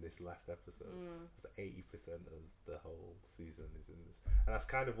show is in this last episode. So 80% of the whole season is in this, and that's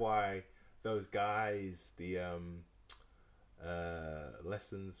kind of why those guys, the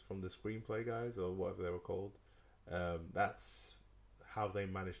lessons from the screenplay guys or whatever they were called, that's how they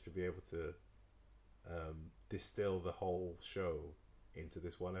managed to be able to distill the whole show into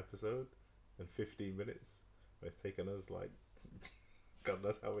this one episode in 15 minutes. It's taken us like God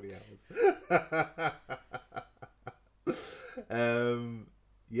knows how many hours.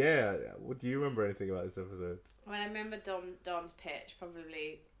 Do you remember anything about this episode? Well, I remember Don's pitch,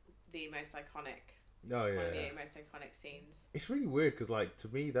 probably the most iconic. Oh yeah, one of the most iconic scenes. It's really weird because, like, to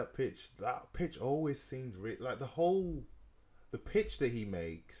me, that pitch always seemed like the pitch that he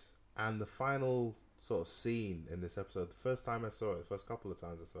makes and the final sort of scene in this episode. The first time I saw it, the first couple of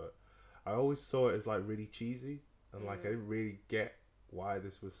times I saw it, I always saw it as like really cheesy and like I didn't really get why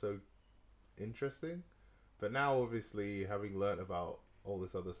this was so interesting. But now, obviously, having learnt about all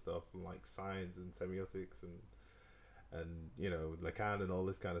this other stuff and like science and semiotics and you know, Lacan and all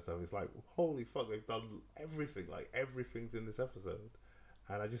this kind of stuff, it's like, holy fuck, they've done everything. Like everything's in this episode,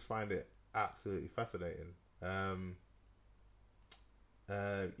 and I just find it absolutely fascinating.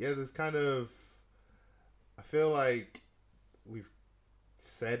 There's kind of, I feel like we've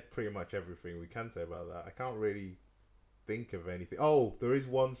said pretty much everything we can say about that. I can't really think of anything. Oh, there is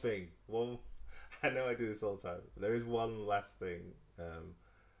one thing. Well, I know I do this all the time. There is one last thing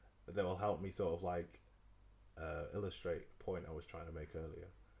that will help me sort of like illustrate a point I was trying to make earlier,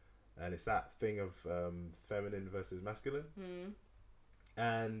 and it's that thing of feminine versus masculine.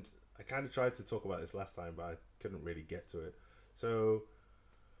 And I kind of tried to talk about this last time, but I couldn't really get to it. So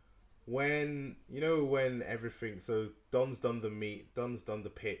when everything, so Don's done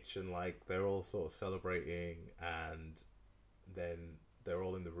the pitch, and like they're all sort of celebrating, and then they're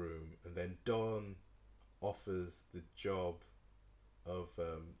all in the room, and then Don offers the job of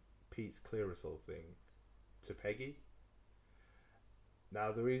Pete's Clearasil thing to Peggy.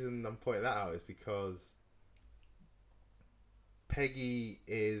 Now the reason I'm pointing that out is because Peggy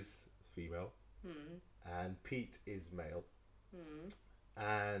is female and Pete is male,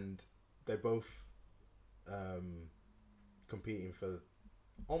 and they're both competing for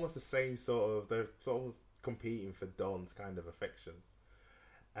almost the same they're almost competing for Don's kind of affection.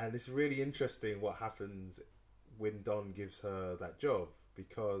 And it's really interesting what happens when Don gives her that job,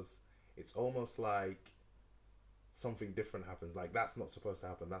 because it's almost like something different happens. Like that's not supposed to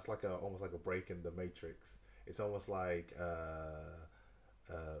happen. That's like almost like a break in the Matrix. It's almost like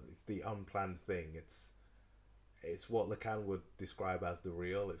the unplanned thing. It's what Lacan would describe as the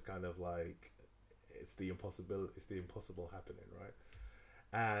real. It's kind of like it's the impossible happening, right?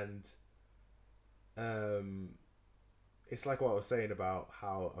 And it's like what I was saying about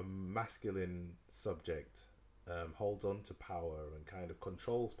how a masculine subject holds on to power and kind of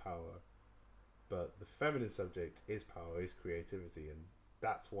controls power, but the feminine subject is power, is creativity, and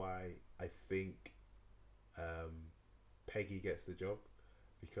that's why I think Peggy gets the job,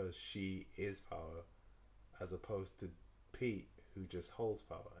 because she is power, as opposed to Pete, who just holds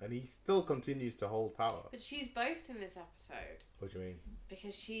power, and he still continues to hold power. But she's both in this episode. What do you mean?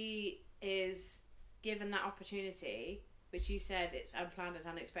 Because she is given that opportunity, which you said it's unplanned and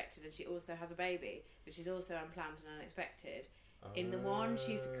unexpected, and she also has a baby, which is also unplanned and unexpected. In the one,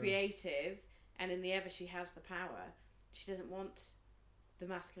 she's creative, and in the other, she has the power. She doesn't want the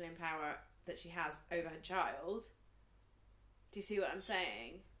masculine power that she has over her child. Do you see what I'm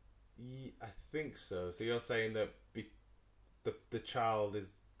saying? Yeah, I think so. So you're saying that the child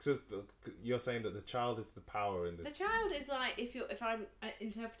is... So you're saying that the child is the power in this... The child is like, if I'm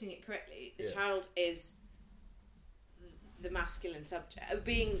interpreting it correctly, the child is the masculine subject.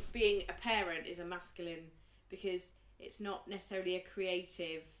 Being a parent is a masculine, because it's not necessarily a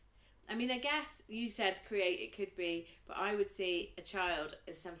creative... I mean, I guess you said create, it could be, but I would see a child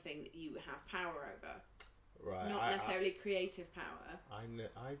as something that you have power over. Right. Not necessarily creative power. I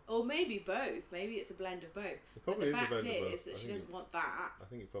Or maybe both. Maybe it's a blend of both. It probably but the is a fact blend of is both. that I she think doesn't want that, I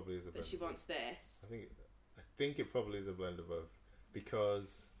think it probably is a blend but she of both. wants this. I think it probably is a blend of both,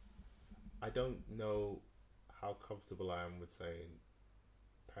 because I don't know how comfortable I am with saying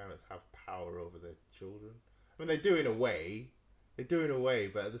parents have power over their children. I mean, they do in a way. They do in a way,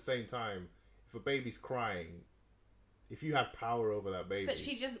 but at the same time, if a baby's crying, if you have power over that baby... But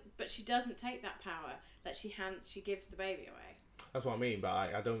she doesn't take that power. Like she gives the baby away. That's what I mean, but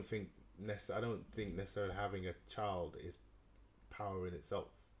I don't think necessarily having a child is power in itself.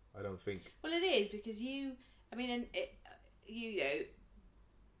 I don't think... Well, it is, because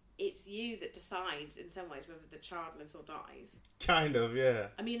it's you that decides in some ways whether the child lives or dies. Kind of, yeah.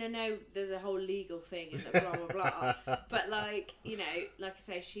 I mean, I know there's a whole legal thing and blah blah blah, but like I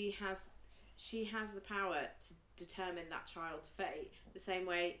say, she has the power to determine that child's fate. The same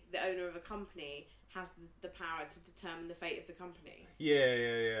way the owner of a company has the power to determine the fate of the company.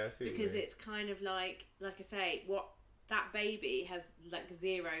 Yeah. I see because it's kind of like I say, what that baby has like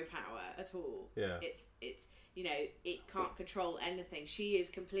zero power at all. Yeah. It's it can't control anything. She is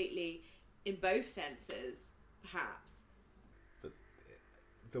completely, in both senses, perhaps. But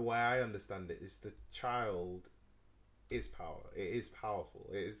the way I understand it is the child is power. It is powerful.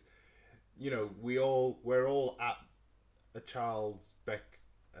 It is, we're all at a child's beck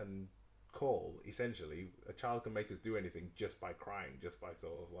and call, essentially. A child can make us do anything just by crying, just by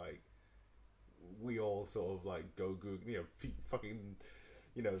sort of like, we all sort of like go Google, fucking,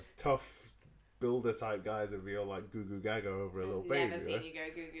 tough builder type guys would be all like goo goo gaga over a little baby. Never seen you go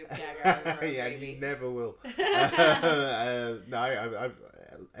goo goo gaga over a yeah, baby. you never will. No,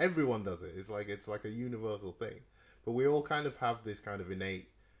 everyone does it. It's like a universal thing. But we all kind of have this kind of innate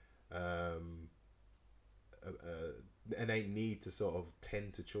need to sort of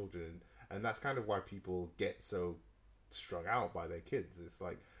tend to children, and that's kind of why people get so strung out by their kids. It's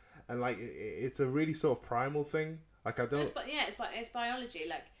like, and like it's a really sort of primal thing. Like I don't. It's biology.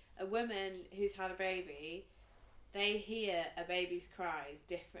 Like a woman who's had a baby, they hear a baby's cries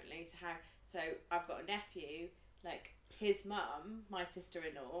differently to how. So I've got a nephew. Like his mum, my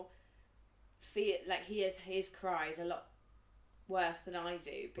sister-in-law, he hears cries a lot worse than I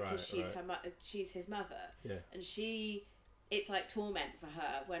do, because she's his mother, and it's like torment for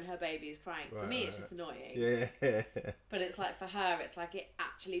her when her baby is crying. For me, it's just annoying. Yeah. But it's like for her, it's like it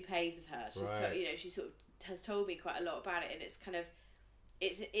actually pains her. She sort of has told me quite a lot about it, and it's kind of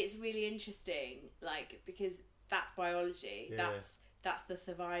it's really interesting, like, because that's biology. Yeah. That's the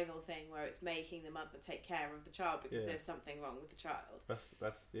survival thing, where it's making the mother take care of the child because there's something wrong with the child. That's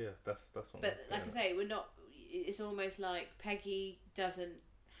what. But like I say, we're not. It's almost like Peggy doesn't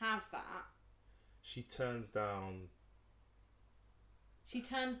have that. She turns down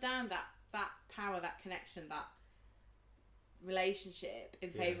that power, that connection, that relationship in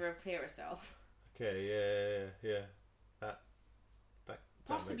favour of clearer self. Okay, yeah. That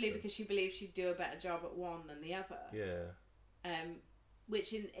possibly because she believes she'd do a better job at one than the other. Yeah.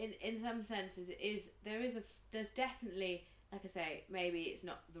 Which in some senses there's definitely, like I say, maybe it's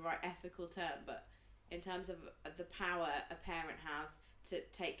not the right ethical term, but in terms of the power a parent has to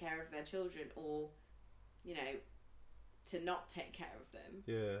take care of their children, or to not take care of them,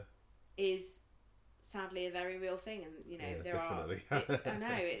 is sadly a very real thing, and you know there definitely. are. I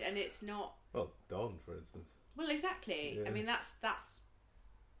know, and it's not. Well, Don, for instance. Well, exactly. Yeah. I mean, that's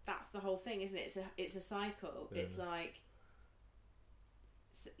the whole thing, isn't it? It's a cycle. Yeah. It's like,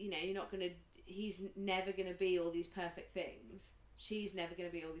 you know, you're not gonna. He's never gonna be all these perfect things. She's never gonna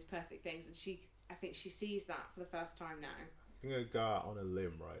be all these perfect things, and I think she sees that for the first time now. I'm gonna go out on a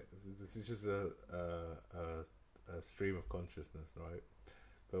limb, right? This is just a stream of consciousness, right?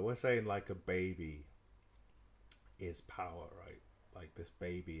 But we're saying like a baby is power, right? Like this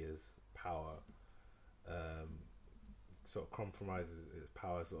baby is power. Sort of compromises its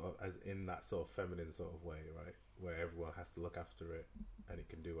power sort of as in that sort of feminine sort of way, right? Where everyone has to look after it and it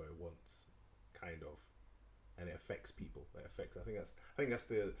can do what it wants, kind of, and it affects people. It affects. I think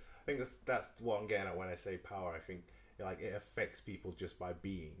that's what I'm getting at when I say power. I think like it affects people just by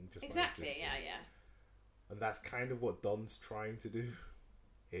being, just exactly. By existing. Yeah. And that's kind of what Don's trying to do,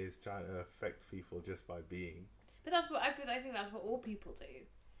 is trying to affect people just by being. But that's what I think. That's what all people do.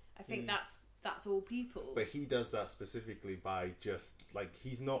 I think that's all people. But he does that specifically by just like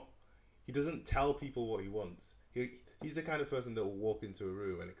he doesn't tell people what he wants. He's the kind of person that will walk into a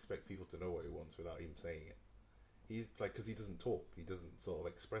room and expect people to know what he wants without him saying it. He's like, because he doesn't talk, he doesn't sort of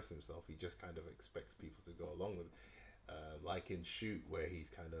express himself. He just kind of expects people to go along with it. Like in Shoot, where he's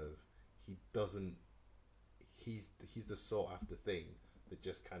the sought after thing that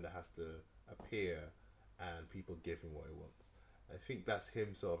just kind of has to appear, and people give him what he wants. I think that's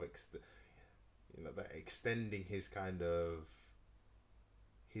him sort of extending his kind of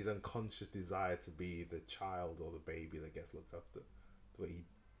his unconscious desire to be the child or the baby that gets looked after, what he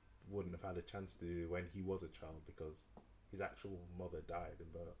wouldn't have had a chance to do when he was a child because his actual mother died in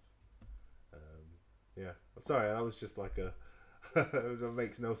birth. Yeah, sorry, that was just like that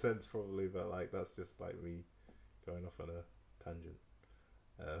makes no sense probably, but like that's just like me going off on a tangent.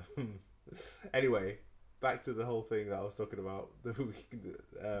 Anyway, back to the whole thing that I was talking about, the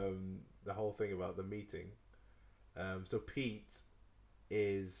whole thing about the meeting. So Pete's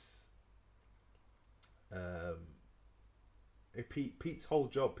whole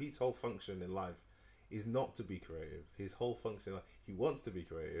job, Pete's whole function in life is not to be creative. His whole function, like, he wants to be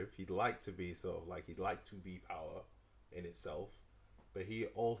creative. He'd like to be he'd like to be power in itself, but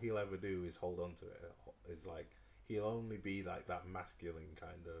all he'll ever do is hold on to it. It's like he'll only be like that masculine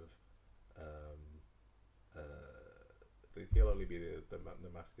kind of. He'll only be the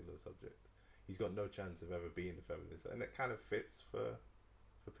masculine subject. He's got no chance of ever being the feminist, and it kind of fits for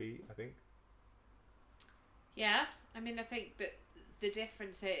Pete, I think. Yeah, I mean, I think, but the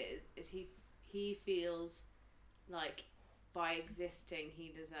difference is he feels like by existing he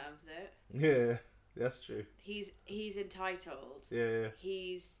deserves it. Yeah, that's true. He's entitled. Yeah.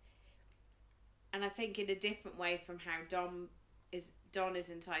 And I think in a different way from how Don is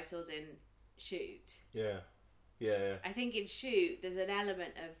entitled in Shoot. Yeah. I think in Shoot there's an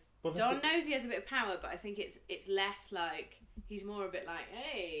element of Don knows he has a bit of power, but I think it's less like he's more a bit like,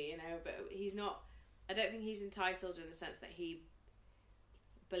 hey, you know, but he's not. I don't think he's entitled in the sense that he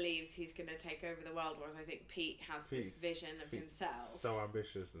believes he's going to take over the world, whereas I think Pete has this vision of himself. So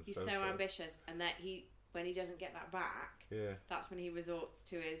ambitious and he's so ambitious, and that when he doesn't get that back, that's when he resorts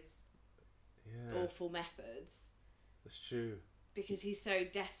to his awful methods. That's true. Because he's so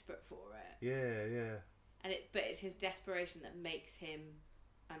desperate for it. Yeah. But it's his desperation that makes him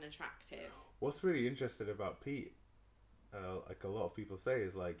unattractive. What's really interesting about Pete, like a lot of people say,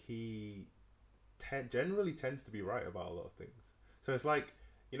 is like he generally tends to be right about a lot of things. So it's like,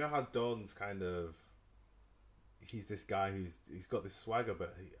 you know how Don's kind of, he's this guy he's got this swagger,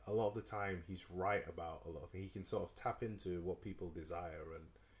 but a lot of the time he's right about a lot of things. He can sort of tap into what people desire, and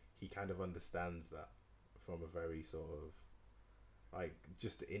he kind of understands that from a very sort of, like,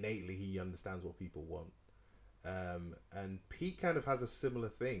 just innately he understands what people want. And Pete kind of has a similar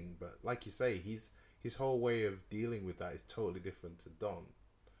thing, but like you say, his whole way of dealing with that is totally different to Don.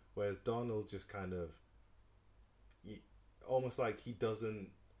 Whereas Don will just kind of, almost like he doesn't.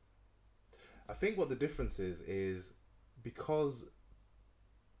 I think what the difference is because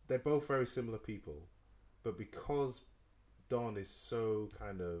they're both very similar people, but because Don is so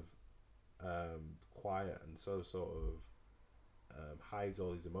kind of quiet and so sort of hides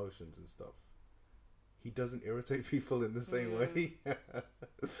all his emotions and stuff, he doesn't irritate people in the same way.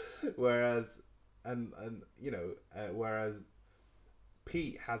 Whereas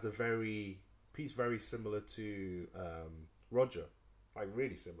Pete's very similar to Roger, like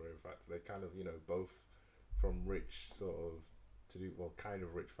really similar. In fact, they're kind of, you know, both from rich kind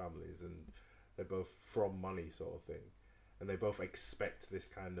of rich families, and they're both from money sort of thing, and they both expect this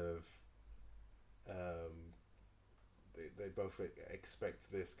kind of they both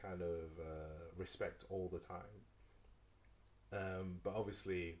expect this kind of respect all the time. But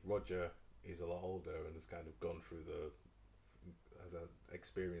obviously Roger is a lot older and has kind of gone through has an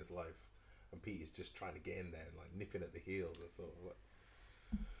experienced life, and Pete is just trying to get in there and like nipping at the heels and sort of like.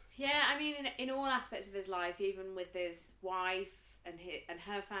 Yeah, I mean, in all aspects of his life, even with his wife and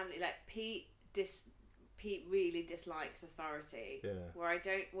her family, like Pete really dislikes authority. Yeah. Where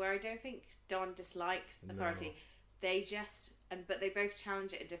I don't think Don dislikes authority. No. But they both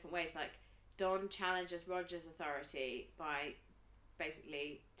challenge it in different ways. Like Don challenges Roger's authority by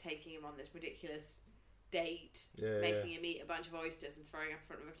basically taking him on this ridiculous date, making him eat a bunch of oysters and throwing up in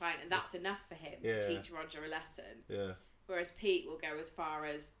front of a client, and that's enough for him to teach Roger a lesson. Yeah. Whereas Pete will go as far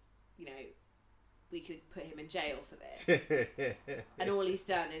as, we could put him in jail for this. And all he's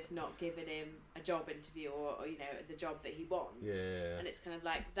done is not given him a job interview or the job that he wants. Yeah. And it's kind of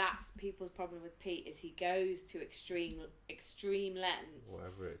like, that's people's problem with Pete, is he goes to extreme lengths.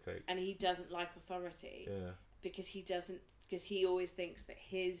 Whatever it takes. And he doesn't like authority. Yeah. Because he always thinks that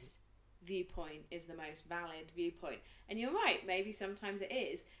his viewpoint is the most valid viewpoint. And you're right, maybe sometimes it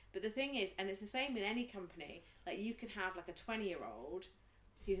is. But the thing is, and it's the same in any company, like you could have like a 20-year-old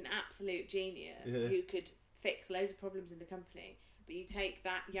who's an absolute genius who could fix loads of problems in the company, but you take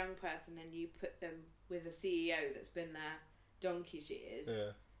that young person and you put them with a CEO that's been there donkey's years.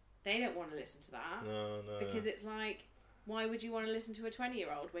 They don't want to listen to that. No. Because it's like, why would you want to listen to a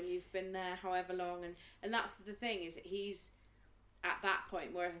 20-year-old when you've been there however long? And that's the thing, is that he's at that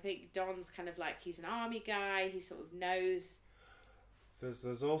point, whereas I think Don's kind of like, he's an army guy, he sort of knows.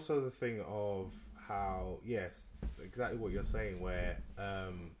 There's also the thing of how, yes, exactly what you're saying, where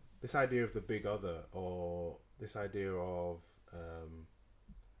this idea of the big other, or this idea of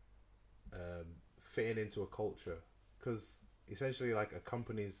fitting into a culture, because essentially like a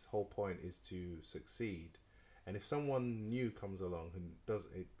company's whole point is to succeed, and if someone new comes along and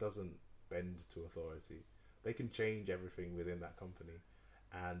doesn't bend to authority, they can change everything within that company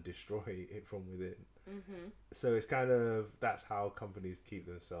and destroy it from within. Mm-hmm. So it's kind of, that's how companies keep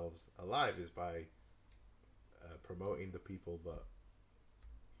themselves alive, is by promoting the people that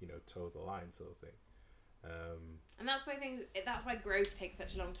toe the line, sort of thing. And that's why growth takes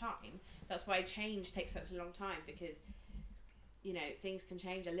such a long time. That's why change takes such a long time, because things can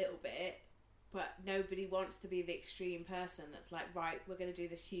change a little bit, but nobody wants to be the extreme person that's like, right, we're going to do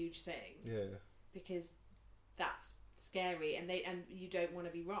this huge thing. Yeah. Because that's scary, and you don't want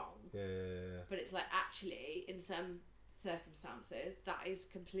to be wrong. Yeah. But it's like, actually, in some circumstances, that is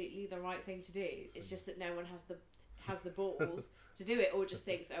completely the right thing to do. It's just that no one has the balls to do it, or just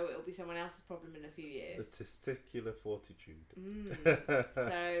thinks, oh, it'll be someone else's problem in a few years. The testicular fortitude.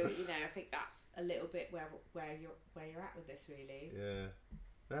 So I think that's a little bit where you're at with this, really. Yeah.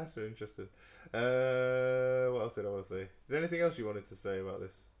 That's very interesting. What else did I want to say? Is there anything else you wanted to say about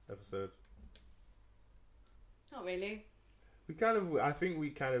this episode? Not really. I think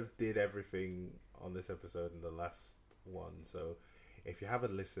we kind of did everything on this episode in the last one. So if you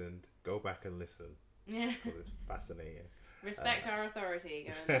haven't listened, go back and listen. Yeah. Because it's fascinating. Respect our authority.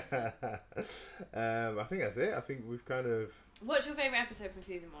 Go and I think that's it. I think we've kind of... What's your favourite episode from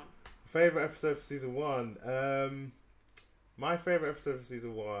season 1? Favourite episode for season 1? My favourite episode for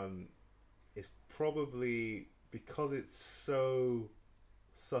season 1 is probably, because it's so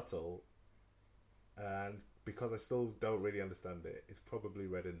subtle and because I still don't really understand it, it's probably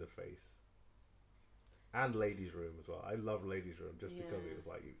Red in the Face. And Ladies' Room as well. I love Ladies' Room just because it was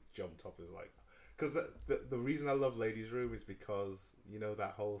like, you jumped up, is like... Because the reason I love Ladies' Room is because,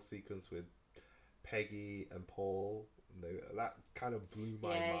 that whole sequence with Peggy and Paul, that kind of blew my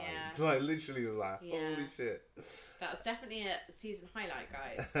mind. Yeah. Like, literally was like, holy shit. That was definitely a season highlight,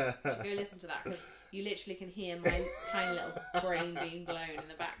 guys. You should go listen to that, because you literally can hear my tiny little brain being blown in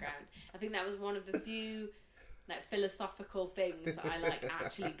the background. I think that was one of the few philosophical things that I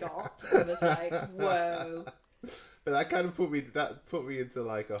actually got. I was like, whoa. But that kind of put me into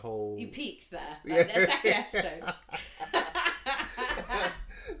like a whole... You peaked there. The second episode.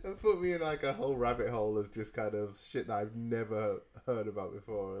 It put me in like a whole rabbit hole of just kind of shit that I've never heard about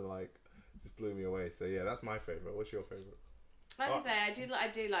before, and like just blew me away. So yeah, that's my favourite. What's your favourite? Like I say, I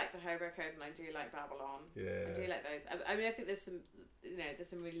do like the Hobo Code, and I do like Babylon. Yeah. I do like those. I mean, I think there's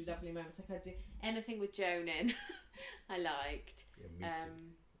some really lovely moments. Like I do anything with Joan in, I liked. Yeah, me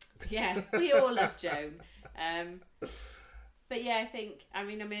too. Yeah, we all love Joan. But yeah, I think, I'm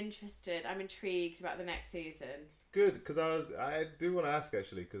interested. I'm intrigued about the next season. Good, because I do want to ask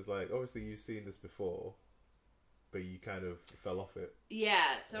actually, because like obviously you've seen this before, but you kind of fell off it.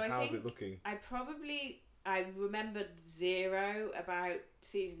 Yeah, so I think... How's it looking? I probably I remembered zero about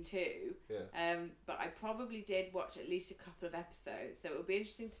season 2. Yeah. But I probably did watch at least a couple of episodes, so it would be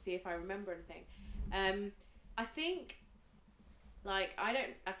interesting to see if I remember anything. I think, like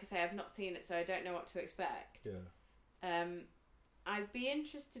I say, I've not seen it, so I don't know what to expect. Yeah. I'd be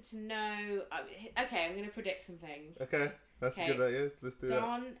interested to know. Okay, I'm going to predict some things. Okay, that's a good idea. Let's do that.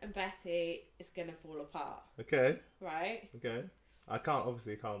 Don and Betty is going to fall apart. Okay. Right. Okay. I can't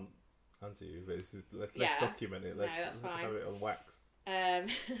answer you, but let's document it. Let's that's fine. have it on wax. I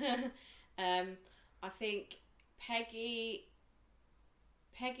think Peggy's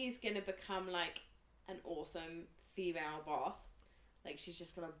going to become like an awesome female boss. Like she's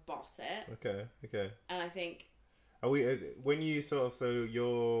just going to boss it. Okay. And I think. Are we when you sort of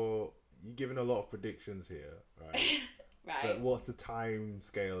you're giving a lot of predictions here, right? Right. But what's the time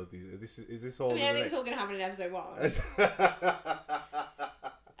scale of these? Is this all? I think it's all going to happen in episode 1.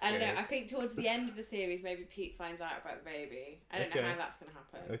 I don't know. I think towards the end of the series, maybe Pete finds out about the baby. I don't know how that's going to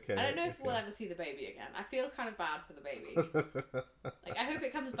happen. Okay. I don't know if we'll ever see the baby again. I feel kind of bad for the baby. Like I hope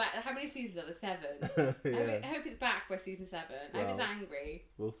it comes back. How many seasons are there? 7. Yeah. I hope it's back by season 7. I hope it's angry.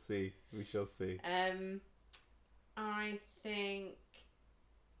 We'll see. We shall see. I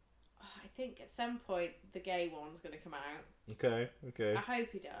think at some point the gay one's going to come out. Okay. I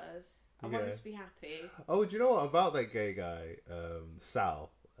hope he does. I want him to be happy. Oh, do you know what about that gay guy,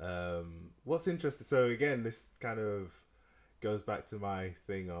 Sal? What's interesting? So again, this kind of goes back to my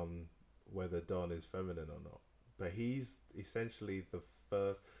thing on whether Don is feminine or not. But he's essentially the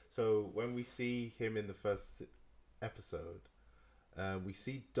first. So when we see him in the first episode, we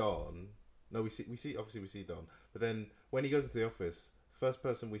see Don. No, we see Don. But then when he goes into the office, first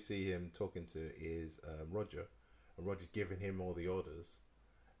person we see him talking to is Roger, and Roger's giving him all the orders.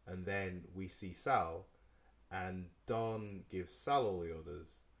 And then we see Sal, and Don gives Sal all the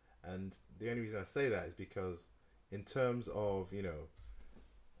orders. And the only reason I say that is because in terms of,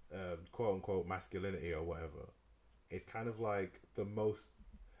 quote unquote masculinity or whatever, it's kind of like the most,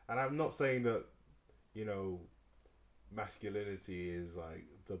 and I'm not saying that, masculinity is like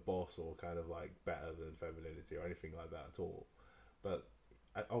the boss or kind of like better than femininity or anything like that at all. But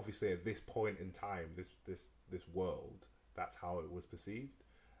obviously at this point in time, this world, that's how it was perceived.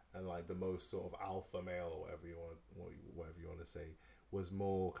 And like the most sort of alpha male or whatever you want to say was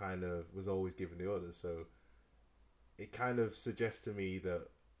always giving the orders. So it kind of suggests to me that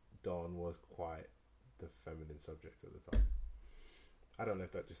Don was quite the feminine subject at the time. I don't know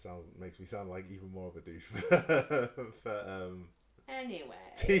if that just makes me sound like even more of a douche. Anyway.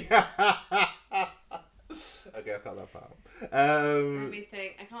 Okay, I'll cut that part. Let me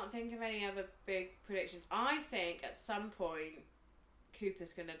think. I can't think of any other big predictions. I think at some point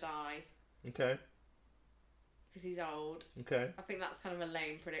Cooper's gonna die. Okay. Because he's old. Okay. I think that's kind of a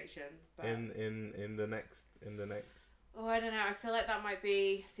lame prediction. But in the next. Oh, I don't know. I feel like that might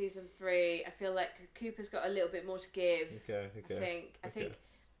be season 3. I feel like Cooper's got a little bit more to give. Okay. I think.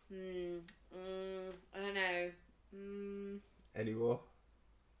 I don't know. Any more?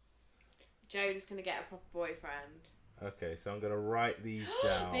 Joan's gonna get a proper boyfriend. Okay, so I'm gonna write these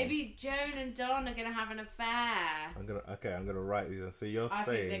down. Maybe Joan and Don are gonna have an affair. I'm gonna write these down. So you're saying? I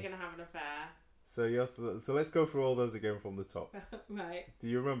think they're gonna have an affair. So let's go through all those again from the top. Right. Do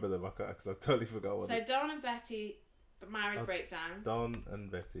you remember them? Because I totally forgot what. So Don and Betty, marriage breakdown. Don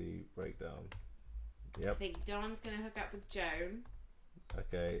and Betty breakdown. Yep. I think Don's gonna hook up with Joan.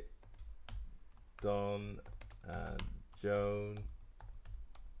 Okay. Don and Joan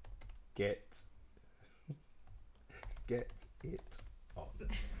get it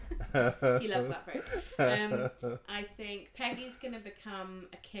on. He loves that phrase. I think Peggy's gonna become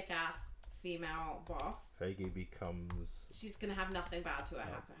a kick-ass female boss. Peggy becomes. She's gonna have nothing bad to her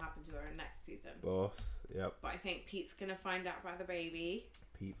happen to her in next season. Boss. Yep. But I think Pete's gonna find out about the baby.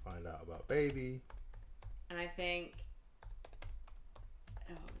 Pete find out about baby. And I think.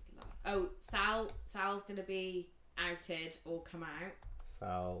 What was the last? Sal's gonna be outed or come out.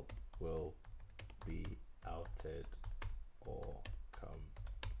 Sal will be outed or come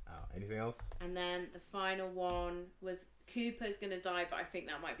out. Anything else? And then the final one was Cooper's gonna die, but I think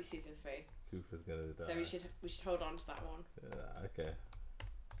that might be season 3. Cooper's gonna die. So we should hold on to that one. Okay.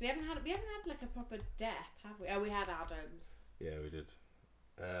 We haven't had like a proper death, have we? Oh, we had Adams. Yeah, we did.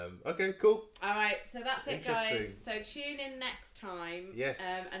 Okay, cool. All right, so that's it, guys. So tune in next time. Yes.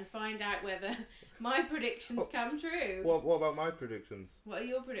 And find out whether my predictions come true. What about my predictions? What are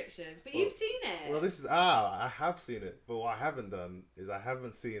your predictions? But you've seen it. Well, I have seen it, but what I haven't done is I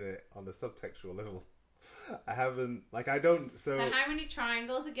haven't seen it on the subtextual level. I haven't, So how many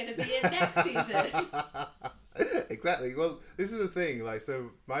triangles are going to be in next season? Exactly. Well, this is the thing. So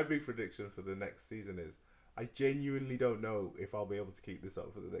my big prediction for the next season is I genuinely don't know if I'll be able to keep this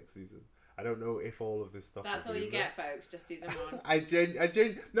up for the next season. I don't know if all of this stuff. That's all you get, folks. Just season 1.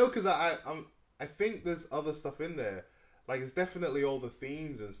 No, because I think there's other stuff in there. Like, it's definitely all the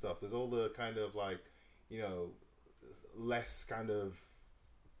themes and stuff. There's all the kind of like, you know, less kind of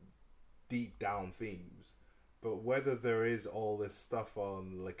deep down themes. But whether there is all this stuff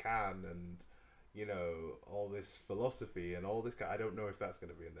on Lacan and, you know, all this philosophy and all this, I don't know if that's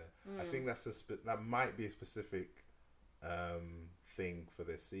going to be in there. I think that might be a specific thing for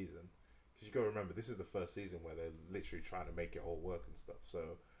this season. Because you got to remember, this is the first season where they're literally trying to make it all work and stuff. So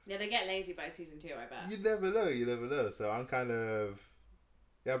yeah, they get lazy by season 2, I bet. You never know. So I'm kind of,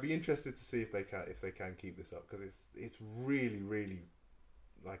 I'll be interested to see if they can keep this up, because it's really, really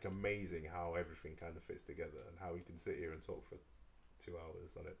like amazing how everything kind of fits together and how we can sit here and talk for 2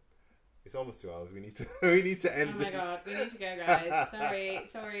 hours on it. It's almost 2 hours. We need to end. Oh my god, we need to go, guys.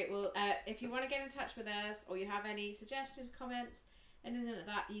 Sorry. Well, if you want to get in touch with us, or you have any suggestions, comments, anything like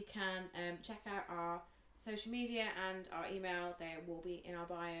that, you can check out our social media and our email. They will be in our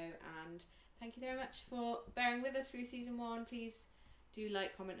bio. And thank you very much for bearing with us through season 1. Please do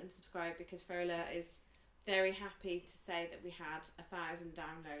like, comment, and subscribe, because Fola is very happy to say that we had 1,000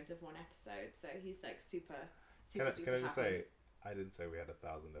 downloads of one episode. So he's like super Can I just say, I didn't say we had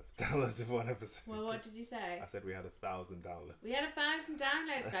 1,000 downloads of one episode. Well, what did you say? I said we had 1,000 downloads. We had 1,000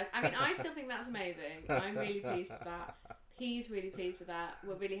 downloads, guys. I mean, I still think that's amazing. I'm really pleased with that. He's really pleased with that.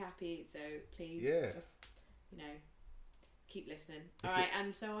 We're really happy. So please, just, you know, keep listening. All right,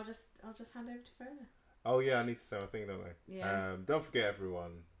 and so I'll just hand over to Fola. Oh yeah, I need to say my thing, don't I? Yeah. Don't forget,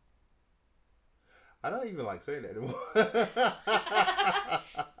 everyone. I don't even like saying it anymore.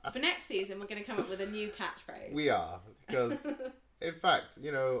 For next season, we're going to come up with a new catchphrase. We are, because in fact,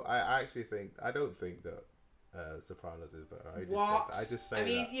 you know, I don't think that Sopranos is better. I just say that. I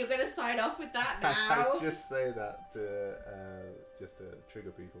mean, you're going to sign off with that now. I just say that to just to trigger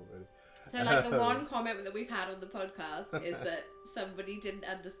people, really. So, like, the one comment that we've had on the podcast is that somebody didn't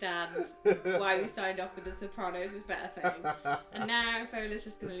understand why we signed off with the Sopranos is better thing. And now Fola's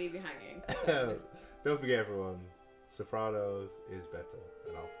just going to leave you hanging. Don't forget, everyone, Sopranos is better.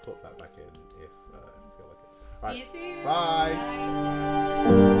 And I'll put that back in if you feel like it. See you soon. Bye.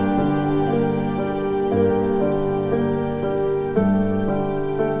 Bye.